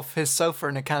drop off his sofa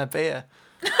and a can of beer.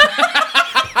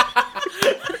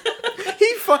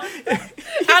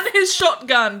 And his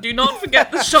shotgun. Do not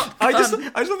forget the shotgun. I just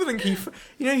love to think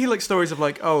he like stories of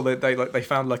like, oh, they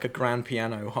found like a grand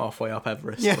piano halfway up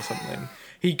Everest Yeah. or something.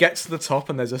 He gets to the top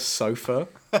and there's a sofa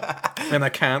and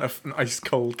an ice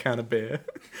cold can of beer.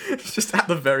 It's just at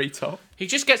the very top. He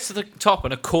just gets to the top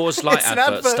and a Coors Light It's an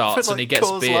advert advert for, starts and like, he gets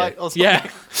Coors beer. Light or something. Yeah.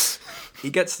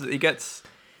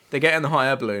 They get in the hot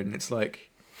air balloon. It's like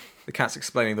the cat's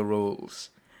explaining the rules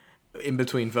in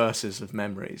between verses of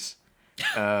memories.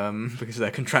 Because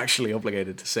they're contractually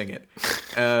obligated to sing it.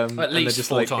 At and they're least just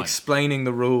 4 like times. explaining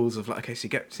the rules of like,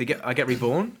 okay, I get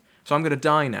reborn, so I'm gonna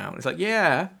die now. And it's like,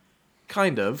 yeah,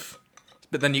 kind of,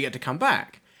 but then you get to come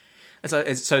back. And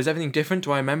so is everything different?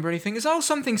 Do I remember anything?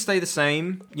 Some things stay the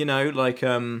same. Like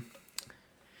there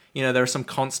are some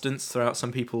constants throughout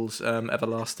some people's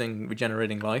everlasting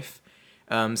regenerating life.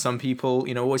 Some people,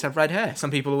 always have red hair.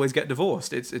 Some people always get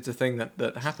divorced. It's a thing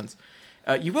that happens.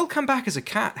 You will come back as a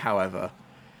cat, however.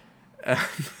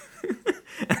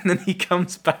 And then he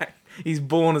comes back. He's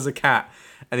born as a cat,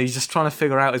 and he's just trying to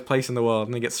figure out his place in the world.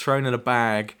 And he gets thrown in a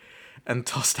bag and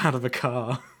tossed out of a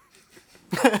car.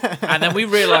 And then we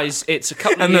realise it's a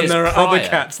couple of And years then there are prior. other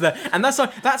cats there, and that's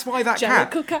why that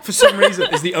Jellicle cat. for some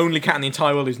reason, is the only cat in the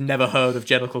entire world who's never heard of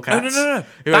Jellicle cats. no.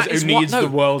 Who That is needs what- no.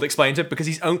 the world explained to him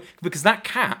because that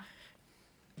cat.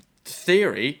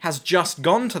 Theory has just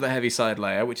gone to the Heaviside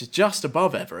layer, which is just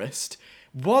above Everest,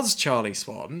 was Charlie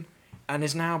Swan, and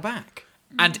is now back.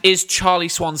 And is Charlie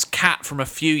Swan's cat from a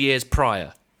few years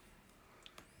prior?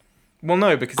 Well,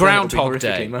 no, because Groundhog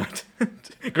then it'll be Day. horrifically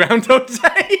murdered. Groundhog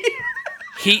Day.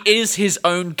 He is his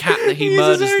own cat that he He's his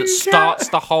murders own that cat. starts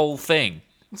the whole thing.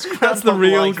 That's the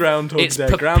real Life. Groundhog It's Day.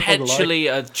 Groundhog Life. perpetually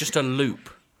just a loop.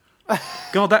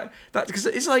 God, that because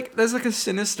it's like there's like a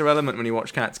sinister element when you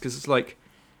watch cats because it's like,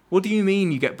 what do you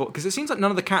mean you get bored? Because it seems like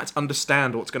none of the cats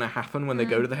understand what's going to happen when they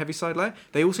go to the Heaviside layer.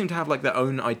 They all seem to have like their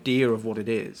own idea of what it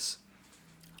is,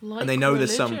 Like and they know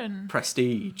there's religion. some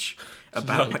prestige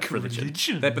about like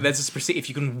religion. But there's this prestige. If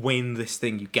you can win this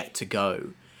thing, you get to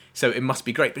go. So it must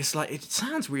be great. But it's like it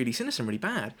sounds really sinister and really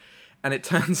bad, and it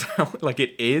turns out like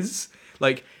it is.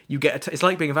 Like you get it's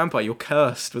like being a vampire. You're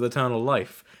cursed with eternal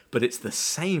life, but it's the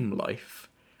same life.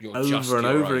 You're just Over and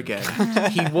your over own.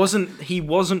 again. He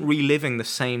wasn't reliving the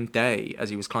same day as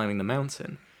he was climbing the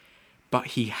mountain, but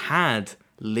he had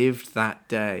lived that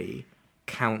day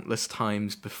countless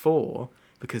times before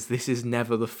because this is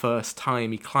never the first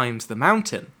time he climbs the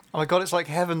mountain. Oh my god, it's like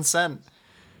heaven sent.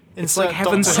 It's like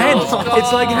heaven sent. Oh,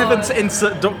 It's like heaven sent.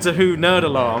 Insert Doctor Who nerd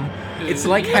alarm. It's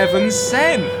like heaven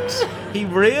sent. He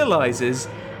realizes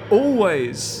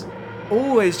always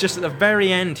just at the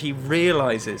very end, he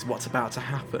realizes what's about to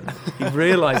happen. He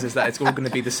realizes that it's all going to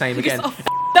be the same again.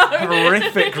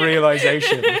 Horrific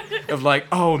realization of like,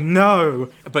 oh no,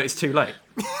 but it's too late.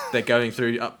 They're going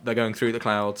through the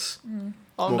clouds.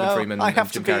 Oh Morgan no, Freeman I and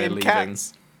have Jim to be Carrey in leaving.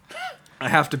 Cats. I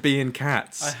have to be in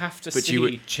Cats. I have to But see you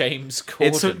would- James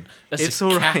It's Corden as it's a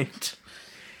all cat. right.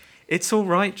 It's all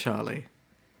right, Charlie.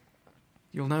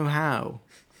 You'll know how.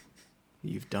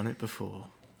 You've done it before.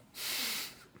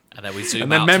 And then we zoom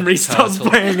And out then to memory the starts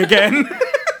turtle. playing again.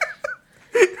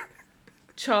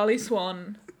 Charlie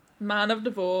Swan, man of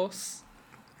divorce,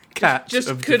 Cat just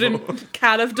of couldn't divorce.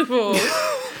 cat of divorce,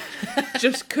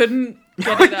 just couldn't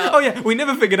get it out. Oh yeah, we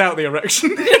never figured out the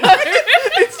erection.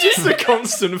 It's just a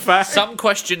constant fact. Some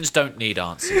questions don't need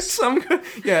answers. It's just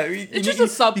a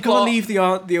subplot. You gotta leave the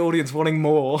audience wanting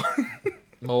more.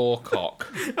 More cock.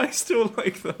 I still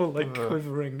like the whole like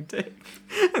quivering dick,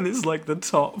 and it's like the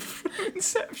top from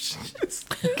Inception.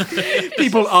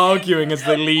 People arguing as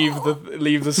they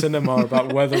leave the cinema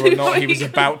about whether or not he was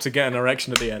about to get an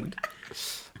erection at the end.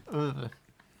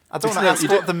 I don't want to ask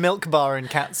what the milk bar in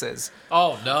Cats is.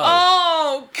 Oh no.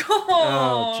 Oh God!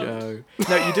 Oh, Joe.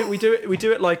 No, we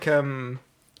do it like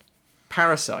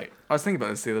Parasite. I was thinking about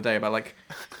this the other day about like,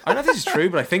 I don't know if this is true,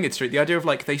 but I think it's true. The idea of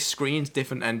like they screened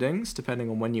different endings depending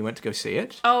on when you went to go see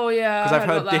it. Oh yeah. Because I've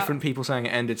heard about different people saying it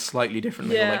ended slightly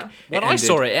differently. Yeah. Or, like, When I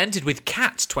saw it ended with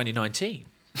Cats 2019.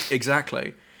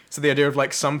 Exactly. So the idea of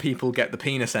like some people get the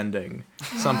penis ending,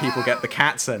 some people get the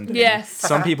cat's ending. Yes.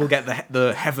 Some people get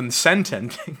the heaven sent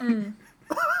ending.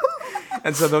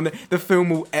 And so then the film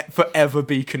will forever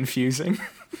be confusing.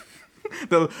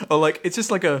 Or like it's just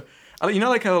like you know,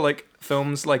 like how like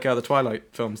films like the Twilight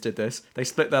films did this. They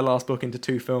split their last book into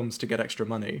 2 films to get extra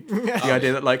money. The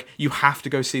idea that like you have to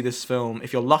go see this film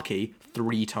if you're lucky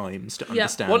 3 times to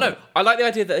understand. Well, no, I like the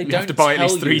idea that they have don't to buy at tell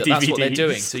least 3 you that that's what they're DVDs.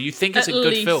 doing. So you think it's At a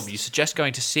good least. film. You suggest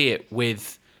going to see it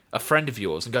with a friend of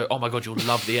yours and go, "Oh my god, you'll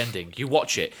love the ending." You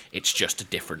watch it, it's just a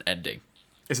different ending.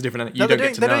 It's a different. You No, don't they're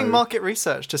get to they're know. doing market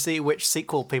research to see which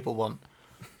sequel people want.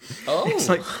 Oh, It's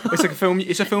like a film.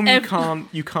 It's a film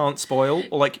you can't spoil,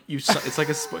 or like it's like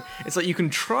it's like you can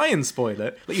try and spoil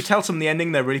it. Like you tell someone the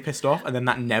ending, they're really pissed off, and then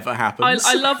that never happens.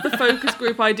 I love the focus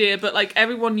group idea, but like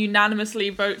everyone unanimously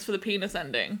votes for the penis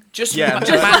ending. just Yeah.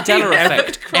 Mandela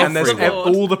effect. and there's the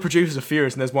board. all the producers are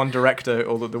furious, and there's one director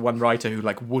or the one writer who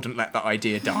like wouldn't let that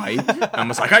idea die, and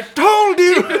was like, "I told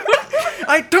you,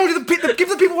 I told you, give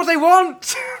the people what they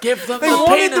want. Give them They the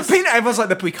wanted penis. the penis." Everyone's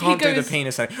like, "We can't do the goes-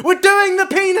 penis ending. We're doing the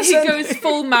penis He ending." goes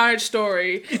full Marriage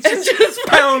Story and just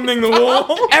Pounding the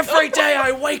wall. Every day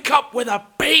I wake up with a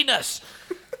penis.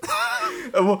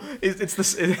 Well,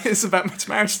 it's about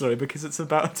Marriage Story because it's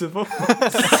about a divorce.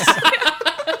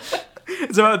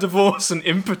 It's about a divorce and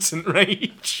impotent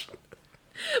rage.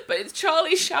 But it's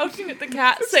Charlie shouting at the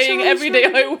cat, saying, Charlie "Every day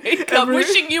I wake up Every-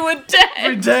 wishing you were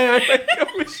Every dead." day I wake up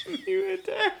wishing you were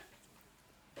dead.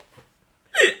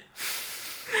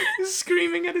 He's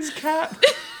screaming at his cat.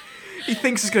 He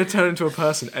thinks he's going to turn into a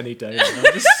person any day. I'm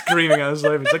just screaming at his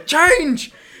life. He's like,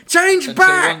 change Until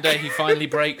back. one day he finally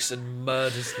breaks and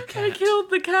murders the I cat. killed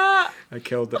the cat. I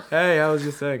killed the. Hey, how was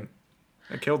your thing?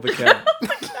 I killed the cat.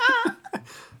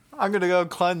 I'm gonna go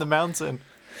climb the mountain.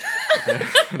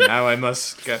 Now I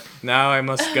must go. Now I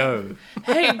must go.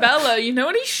 Hey Bella, you know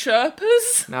any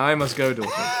Sherpas? Now I must go,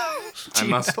 daughter. I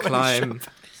must climb.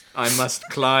 I must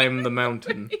climb the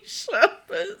mountain.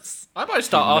 Sherpas. I might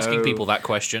start asking No. people that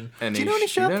question. Do you know any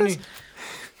Sherpas?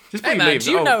 Just Hey before man, leave-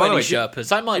 do you oh, know by the any way,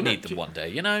 Sherpas? I might you know- need them one day,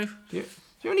 you know? Do you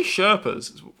know any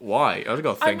Sherpas? Why? I've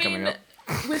got a thing I coming mean,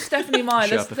 up. with Stephanie Meyer,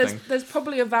 Sherpa thing. there's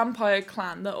probably a vampire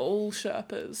clan that are all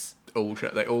Sherpas.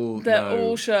 They all They're know.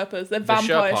 all Sherpas. They're The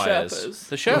vampire Sherpires. Sherpas.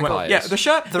 The Sherpires. Yeah, the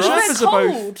They're Sherpas are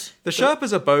both. cold. The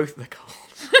Sherpas are both. They're cold.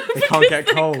 They can't get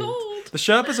They're cold. cold. The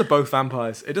Sherpas are both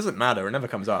vampires. It doesn't matter. It never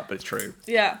comes up, but it's true.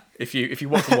 Yeah, If you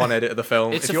watch the one edit of the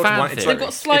film, It's if a you watch fan one, it's theory. like, they've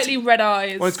got slightly red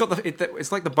eyes. well, it's got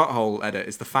it's like the butthole edit.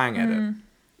 It's the fang edit.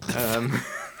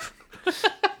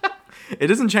 It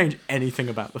doesn't change anything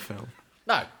about the film.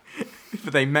 No.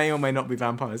 But they may or may not be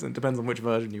vampires, and it depends on which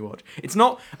version you watch. It's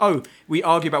not, oh, we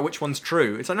argue about which one's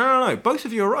true. It's like, no, both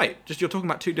of you are right. Just you're talking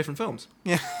about 2 different films.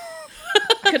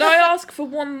 Could I ask for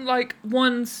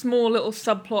one small little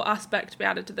subplot aspect to be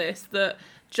added to this? That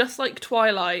just like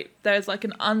Twilight, there's like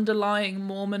an underlying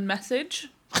Mormon message.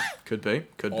 Could be.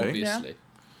 Obviously.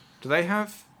 Do they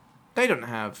have? They don't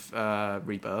have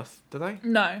rebirth, do they?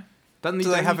 No, Don't Do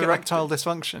they don't have you get, like, erectile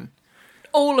dysfunction?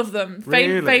 all of them.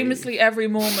 Really? Famously, every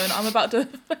Mormon. I'm about to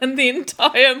offend the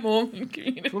entire Mormon All of our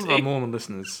community. Mormon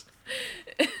listeners.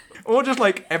 Or just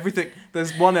like everything.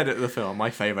 There's one edit of the film, my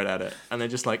favourite edit, and then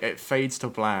just like it fades to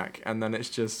black, and then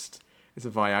it's a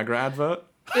Viagra advert.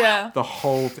 Yeah. The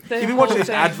whole thing. The You've been watching whole these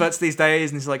thing. adverts these days,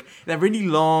 and it's like they're really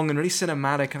long and really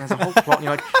cinematic, and there's a whole plot, and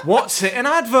you're like, what's it an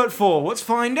advert for? Let's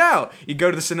find out. You go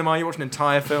to the cinema, you watch an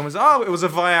entire film, and it's, oh, it was a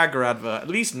Viagra advert. At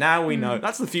least now we know.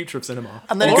 That's the future of cinema.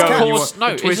 And then You it's go got- and you Course, watch- no,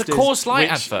 the it's twist a is Course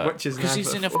Light which advert. is an Because he's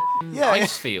advert in a for. Yeah,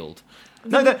 ice field.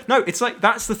 No, it's like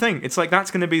that's the thing. It's like that's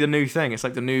going to be the new thing. It's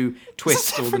like the new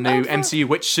twist or the different new advert. MCU.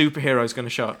 Which superhero is going to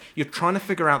show up? You're trying to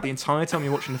figure out the entire time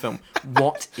you're watching the film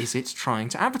what is it trying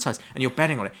to advertise, and you're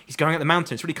betting on it. He's going up the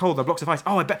mountain. It's really cold. There are blocks of ice.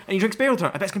 Oh, I bet. And he drinks beer all the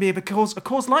time. I bet it's going to be a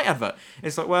Coors Light advert.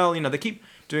 It's like, well, they keep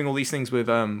doing all these things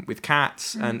with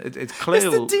cats, and it's clear.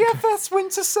 It's the DFS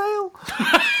winter sale.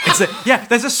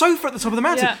 There's a sofa at the top of the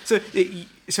mountain. Yeah.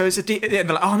 So it's they're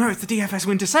like, oh no, it's the DFS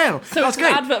winter sale. So That's it's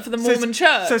great. an advert for the Mormon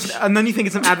church. And then you think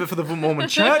it's an advert for the Mormon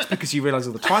church because you realise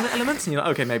all the Twilight elements, and you're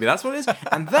like, okay, maybe that's what it is.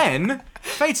 And then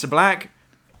fades to black,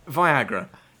 Viagra.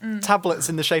 Tablets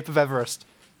in the shape of Everest.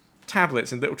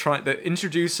 Tablets and little they're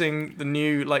introducing the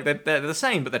new, like they're the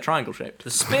same, but they're triangle shaped. The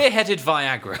spearheaded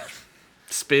Viagra.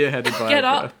 Spearheaded Viagra. Get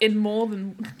up in more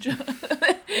than...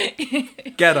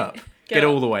 Get up. Get up.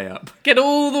 all the way up. Get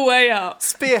all the way up.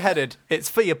 Spearheaded. It's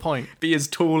for your point. Be as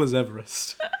tall as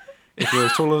Everest. If you're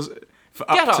as tall as... For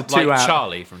Get up up to 2 like hours.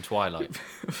 Charlie from Twilight.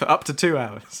 For up to 2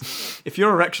 hours. If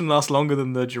your erection lasts longer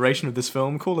than the duration of this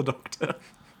film, call a doctor.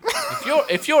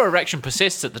 If your erection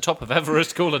persists at the top of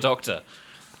Everest, call a doctor.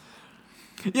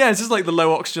 Yeah, it's just like the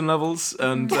low oxygen levels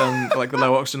and like the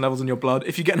low oxygen levels in your blood.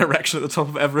 If you get an erection at the top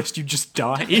of Everest, you just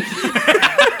die.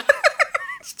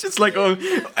 It's just like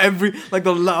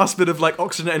the last bit of like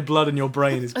oxygenated blood in your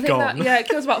brain is I think gone. it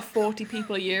kills about 40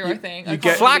 people a year, I think. I you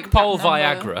can't get- remember the Flagpole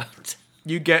exact number. Viagra.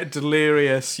 You get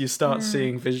delirious. You start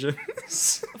seeing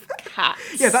visions.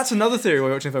 Cats. Yeah, that's another theory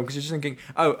while watching the film because you're just thinking,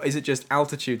 oh, is it just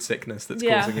altitude sickness that's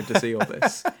Yeah. causing him to see all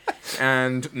this?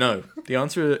 And no, the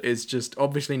answer is just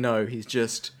obviously no. He's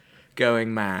just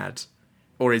going mad,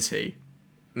 or is he?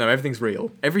 No, everything's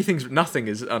real. Nothing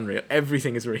is unreal.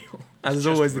 Everything is real, as is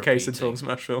just always the case in repeating. film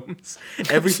smash films.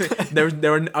 Everything.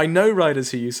 there are. I know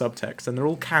writers who use subtext, and they're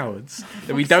all cowards.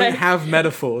 That we don't sake. have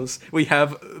metaphors. We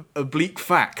have oblique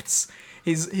facts.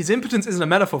 His impotence isn't a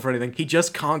metaphor for anything. He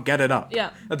just can't get it up.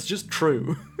 Yeah. That's just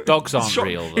true. Dogs aren't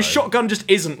real, though. His shotgun just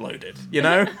isn't loaded. You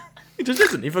know, it just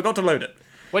isn't. He forgot to load it.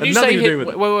 When Had you nothing say to do with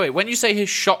it. wait, when you say his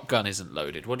shotgun isn't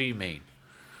loaded, what do you mean?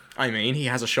 I mean, he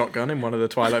has a shotgun in one of the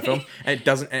Twilight films, and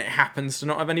it happens to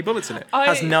not have any bullets in it.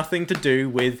 Has nothing to do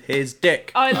with his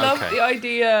dick. I love Okay. the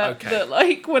idea Okay. that,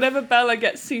 like, whenever Bella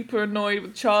gets super annoyed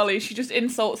with Charlie, she just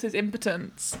insults his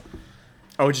impotence.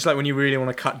 Oh, just like when you really want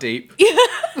to cut deep.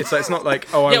 It's not like,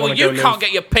 oh, I Yeah, well, want to go you can't live.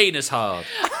 get your penis hard.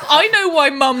 I know why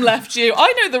Mum left you.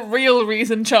 I know the real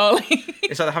reason, Charlie.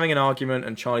 It's like they're having an argument,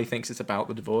 and Charlie thinks it's about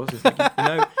the divorce. It's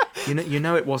like, you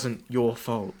know, it wasn't your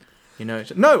fault. You know,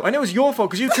 no, I know it was your fault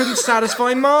because you couldn't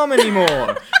satisfy Mom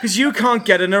anymore because you can't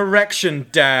get an erection,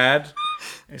 Dad.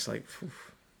 It's like. Oof.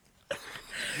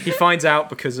 He finds out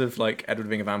because of like Edward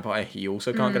being a vampire, he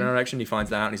also can't get an erection. He finds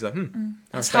that out and he's like,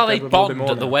 That's how they bond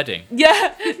at the wedding.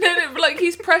 Yeah, no, like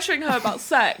he's pressuring her about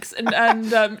sex,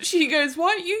 and she goes, "Why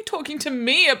are you talking to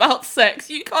me about sex?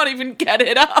 You can't even get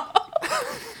it up."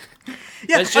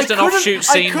 Yeah, There's just I an couldn't- offshoot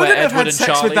scene I couldn't where have Edward had and sex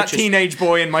Charlie with that just- teenage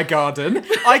boy in my garden.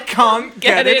 I can't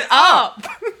get it up.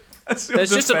 That's There's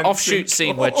just an defensive offshoot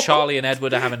scene where clause. Charlie and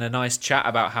Edward are having a nice chat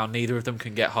about how neither of them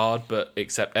can get hard, but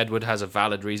except Edward has a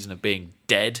valid reason of being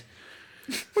dead.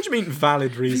 What do you mean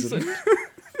valid reason?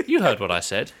 You heard what I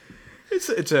said.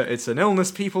 It's an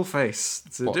illness people face.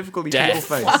 It's a What, difficulty death?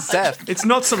 people face. Death. It's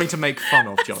not something to make fun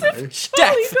of, Jono.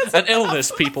 Death, an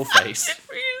illness people face.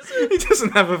 He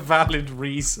doesn't have a valid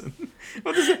reason.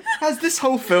 Has this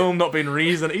whole film not been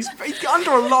reason? He's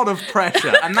under a lot of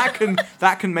pressure, and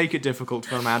that can make it difficult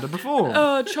for Amanda to perform.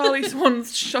 Oh, Charlie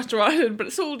Swan's Shutter Island, but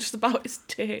it's all just about his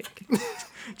dick.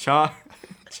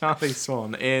 Charlie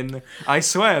Swan in. I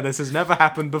swear this has never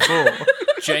happened before.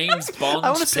 James Bond's I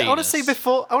want to see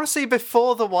before. I want to see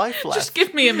before the wife left. Just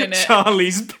give me a minute.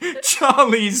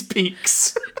 Charlie's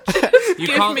peaks. You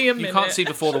give can't, me a you can't minute. see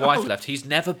before the wife left. He's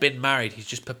never been married. He's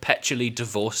just perpetually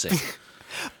divorcing.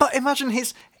 But imagine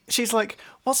she's like,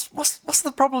 what's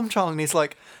the problem, Charlie? And he's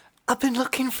like, I've been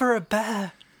looking for a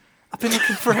bear. I've been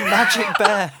looking for a magic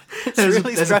bear. It's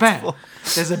really There's a stressful. bear.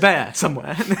 There's a bear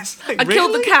somewhere. And it's like, I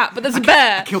killed the really? cat, but there's a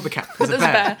bear. Killed the cat. But There's a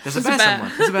bear. There's a bear bear.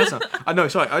 somewhere. There's a bear somewhere. I know.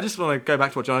 Sorry. I just want to go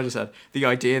back to what John just said. The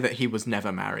idea that he was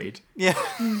never married, Yeah.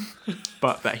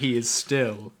 but that he is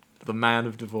still the man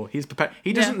of divorce. He's prepared.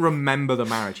 He doesn't Yeah. remember the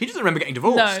marriage. He doesn't remember getting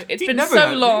divorced. No, it's He been never so had-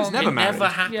 He was long. never It married. never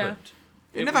happened. Yeah.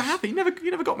 It never happened. He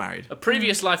never got married. A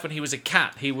previous life when he was a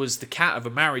cat, he was the cat of a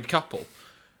married couple.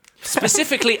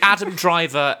 Specifically Adam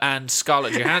Driver and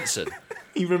Scarlett Johansson.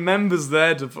 He remembers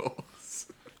their divorce.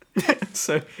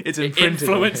 So it's It imprinted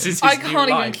on him. influences his I new can't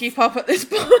even life. keep up at this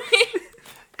point.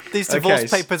 These divorce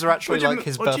Okay, papers are actually What do you like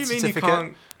his what birth do you mean certificate. You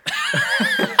can't...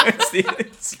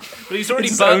 it's But he's already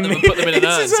his burnt them and put them in an it's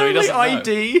urn, his so he only doesn't know.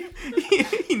 ID.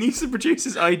 He needs to produce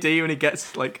his ID when he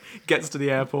gets to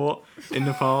the airport in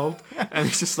Nepal, and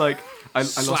he's just like, I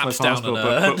lost my Slaps down passport, an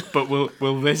urn. but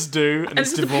will this do? And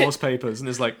it's it's the divorce papers, and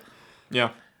it's like, yeah.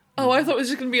 Oh, I thought it was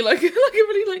just going to be like a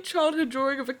really like childhood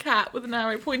drawing of a cat with an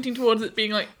arrow pointing towards it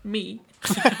being like me.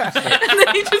 And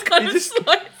then he just kind of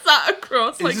swipes sat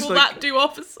across. Like, just will like- that do,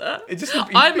 officer? It just,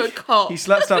 I'm a cop. He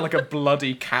slaps down like a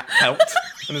bloody cat pelt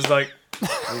and is like,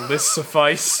 "Will this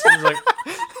suffice?" And he's like,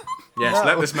 "Yes, No.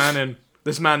 let this man in.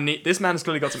 This man's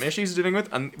clearly got some issues he's dealing with,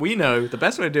 and we know the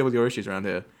best way to deal with your issues around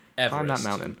here. Climb that Everest.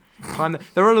 mountain.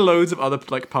 There are loads of other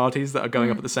like parties that are going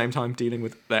up at the same time dealing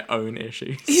with their own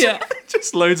issues. Yeah.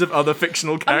 Just loads of other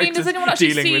fictional I characters mean, has anyone actually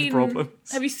dealing seen? with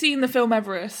problems. Have you seen the film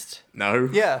Everest? No.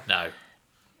 Yeah. No.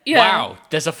 Yeah. Wow.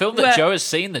 There's a film that Where- Joe has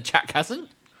seen that Jack hasn't?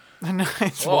 I know,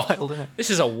 it's Oh. wild, isn't it?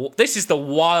 This is the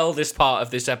wildest part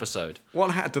of this episode. What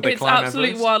hat did they It's climb absolutely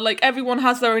Everest? wild. Like, everyone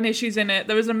has their own issues in it.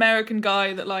 There was an American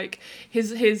guy that, like,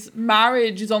 his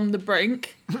marriage is on the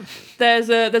brink. There's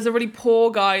a really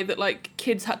poor guy that, like,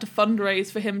 kids had to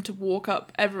fundraise for him to walk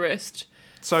up Everest.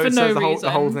 So, for so no the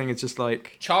whole reason. thing is just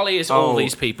like, Charlie is all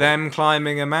these people. Them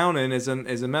climbing a mountain is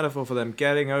a metaphor for them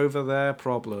getting over their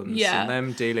problems Yeah. and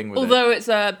them dealing with it. Although it's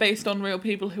based on real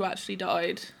people who actually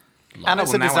died. And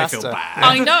it's a now I feel disaster. bad.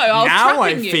 I know. I was Now I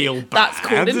trapping you. feel That's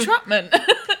called bad. entrapment.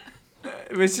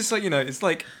 It's just like, it's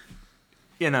like,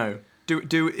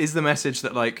 is the message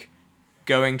that like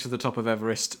going to the top of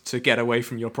Everest to get away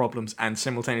from your problems and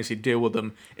simultaneously deal with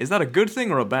them, is that a good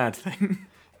thing or a bad thing?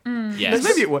 Yes.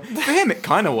 Maybe for him it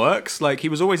kind of works. Like he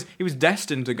was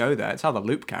destined to go there. It's how the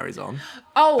loop carries on.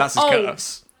 Oh, That's his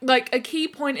curse. Like, a key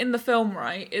point in the film,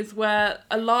 right, is where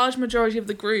a large majority of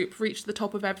the group reach the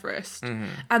top of Everest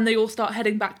and they all start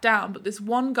heading back down. But this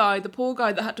one guy, the poor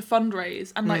guy that had to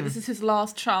fundraise, and, like, this is his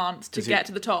last chance to get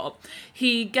to the top.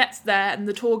 He gets there and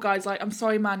the tour guide's like, "I'm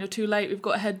sorry, man, you're too late. We've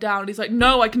got to head down." And he's like,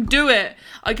 "No, I can do it.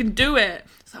 I can do it."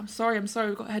 So, I'm sorry,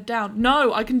 we've got to head down.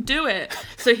 "No, I can do it."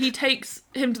 So he takes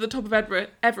him to the top of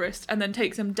Everest and then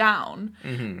takes him down.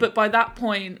 But by that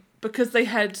point, because they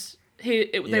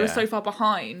they were so far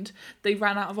behind, they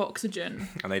ran out of oxygen.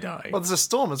 And they die. Well, there's a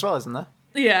storm as well, isn't there?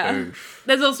 Yeah. Oof.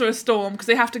 There's also a storm because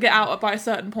they have to get out by a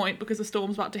certain point because the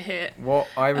storm's about to hit. What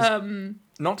I was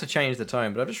not to change the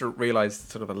tone, but I just realised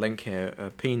sort of a link here,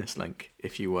 a penis link,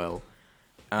 if you will.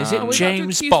 Is it Are we about to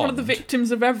James accuse Bond? one of the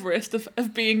victims of Everest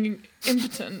of being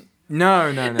impotent?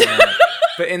 No.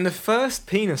 But in the first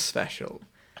penis special,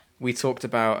 we talked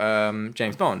about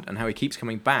James Bond and how he keeps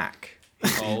coming back.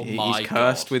 Oh He's my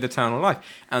cursed God. with eternal life.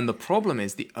 And the problem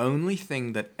is the only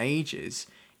thing that ages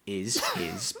is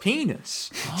his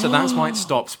penis. So that's why it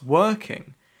stops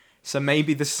working. So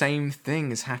maybe the same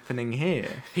thing is happening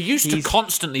here. He used to He's-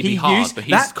 constantly he be hard, used- but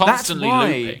he's that's constantly why-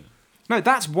 looping. No,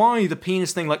 that's why the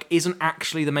penis thing like isn't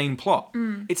actually the main plot.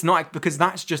 It's not, because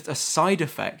that's just a side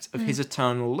effect of his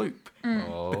eternal loop.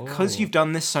 Because you've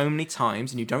done this so many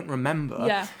times and you don't remember,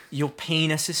 Yeah. your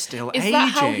penis is still Is aging. that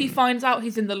how he finds out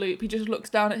he's in the loop? He just looks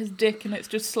down at his dick and it's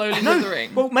just slowly No,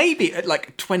 withering. well, maybe at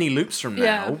like 20 loops from now,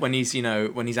 Yeah. when he's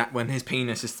when his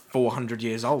penis is 400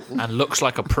 years old. And looks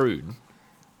like a prune.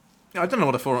 I don't know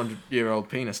what a 400-year-old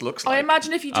penis looks I like.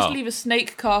 imagine if you just Oh. leave a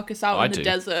snake carcass out I in the do.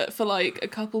 desert for like a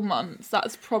couple months,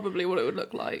 that's probably what it would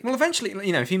look like. Well, eventually,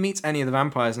 if he meets any of the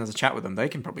vampires and has a chat with them, they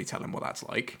can probably tell him what that's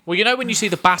like. Well, you know when you see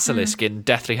the basilisk in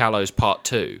Deathly Hallows Part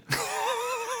 2?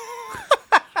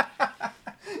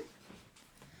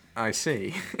 I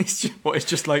see. It's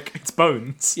just like it's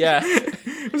bones. Yeah.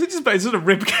 Was it just? It's sort of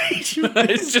rib cage.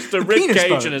 It's just a The rib penis cage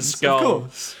bones, and a Of skull.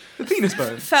 course, the penis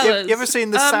bones. Fellas, You ever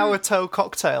seen the sour toe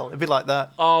cocktail? It'd be like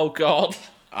that. Oh, God.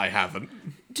 I haven't.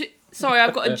 Sorry,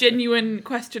 I've got a genuine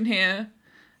question here.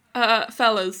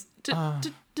 Fellas, did Hello.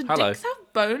 dicks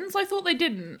have bones? I thought they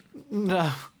didn't.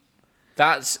 No.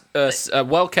 That's a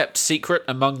well-kept secret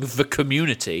among the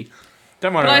community.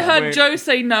 Don't worry. But I heard we're- Joe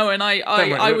say no, and don't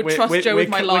worry, I would we're- trust we're- Joe with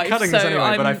my we're life. cutting So this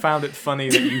anyway, but I I'm. found it funny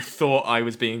that you thought I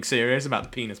was being serious about the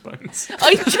penis bones.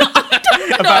 I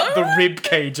don't About the rib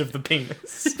cage of the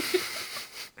penis.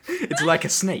 It's like a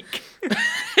snake.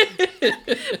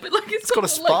 but like it's got a like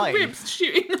spine. ribs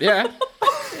shooting. Yeah.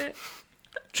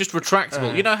 Just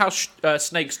retractable. You know how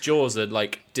snakes' jaws are,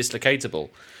 like, dislocatable?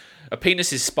 A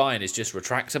penis's spine is just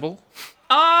retractable.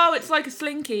 Oh, it's like a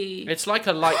slinky. It's like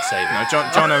a lightsaber. No,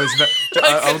 Jono is.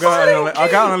 I'll go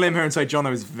out on a limb here and say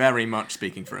Jono is very much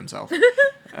speaking for himself.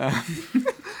 Yeah,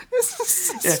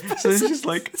 so it's just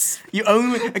like you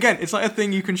only again. It's like a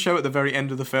thing you can show at the very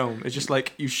end of the film. It's just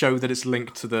like you show that it's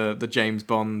linked to the James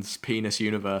Bond's penis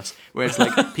universe, where it's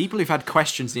like people who've had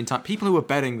questions the entire people who were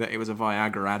betting that it was a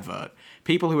Viagra advert.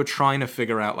 People who are trying to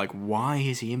figure out like why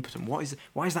is he impotent? Why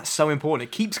is that so important?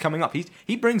 It keeps coming up.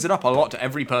 He brings it up a lot to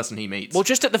every person he meets. Well,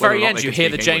 just at the Whether or very not end, they you can hear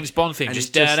the speak James English. Bond theme, And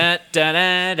just it's da da da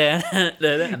da da, and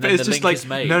then But it's the just link like is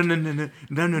made.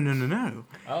 no.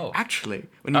 Oh. Actually,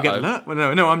 when you get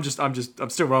no, I'm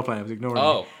still role playing. I was ignoring.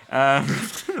 Oh. You.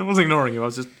 I wasn't ignoring you. I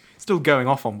was just still going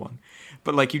off on one.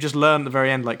 But like you just learn at the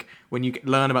very end, like when you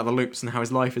learn about the loops and how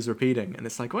his life is repeating, and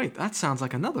it's like, wait, that sounds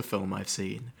like another film I've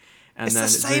seen. And It's then the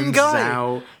it same zooms guy.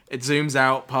 out. It zooms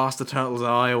out past the turtle's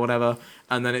eye or whatever,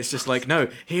 and then it's just like, no,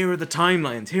 here are the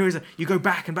timelines. You go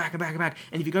back and back and back and back,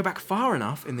 and if you go back far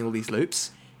enough in all these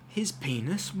loops, his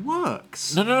penis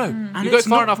works. No. And You go it's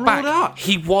far not enough back. brought up.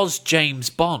 He was James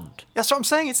Bond. That's what I'm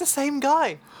saying. It's the same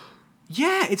guy.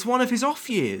 Yeah, it's one of his off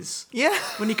years Yeah.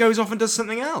 when he goes off and does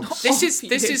something else. This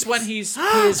is when he's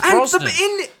Piers And Brosnan.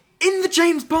 in the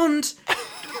James Bond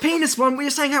penis one, we were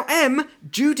saying how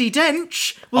Judi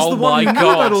Dench was Oh the one who my knew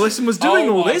God. about all this and was doing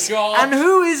Oh all my this. God. And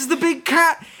who is the big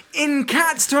cat in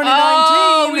Cats 2019?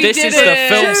 Oh, we This did is the it.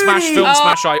 film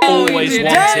smash I Oh, we always did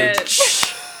wanted.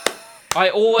 it. I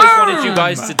always wanted you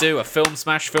guys to do a film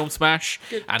smash, Good-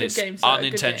 and good it's game, sir, good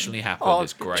unintentionally happened. Oh,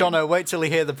 It's great. Jono, wait till you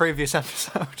hear the previous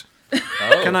episode.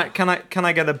 Can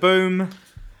I get a boom?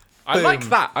 I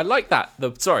like that.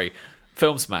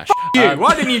 Film smash. You,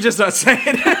 why didn't you just start saying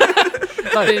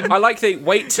it? I like the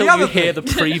wait till The you other hear the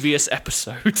previous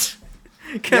episode.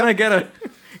 Can I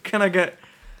get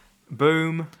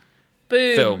boom?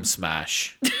 Boom. Film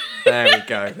smash.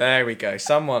 There we go.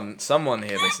 Someone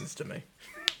here listens to me.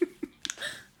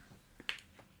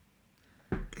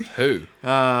 Who?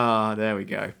 Ah, there we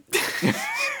go.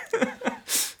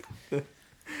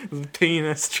 The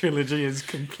penis trilogy is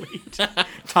complete.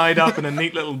 Tied up in a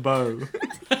neat little bow.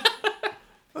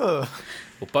 Well,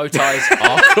 bow ties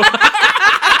are.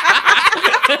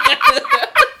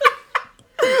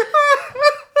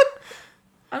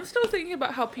 I'm still thinking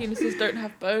about how penises don't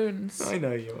have bones. I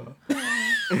know you are.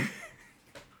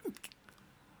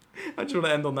 I just want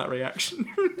to end on that reaction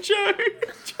from Joe.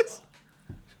 Just...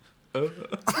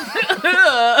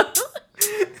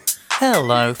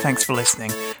 Hello, thanks for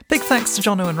listening. Big thanks to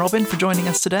Jono and Robin for joining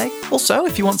us today. Also,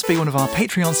 if you want to be one of our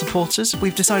Patreon supporters,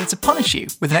 we've decided to punish you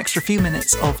with an extra few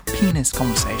minutes of penis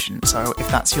conversation. So if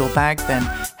that's your bag, then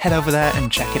head over there and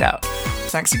check it out.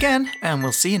 Thanks again, and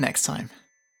we'll see you next time.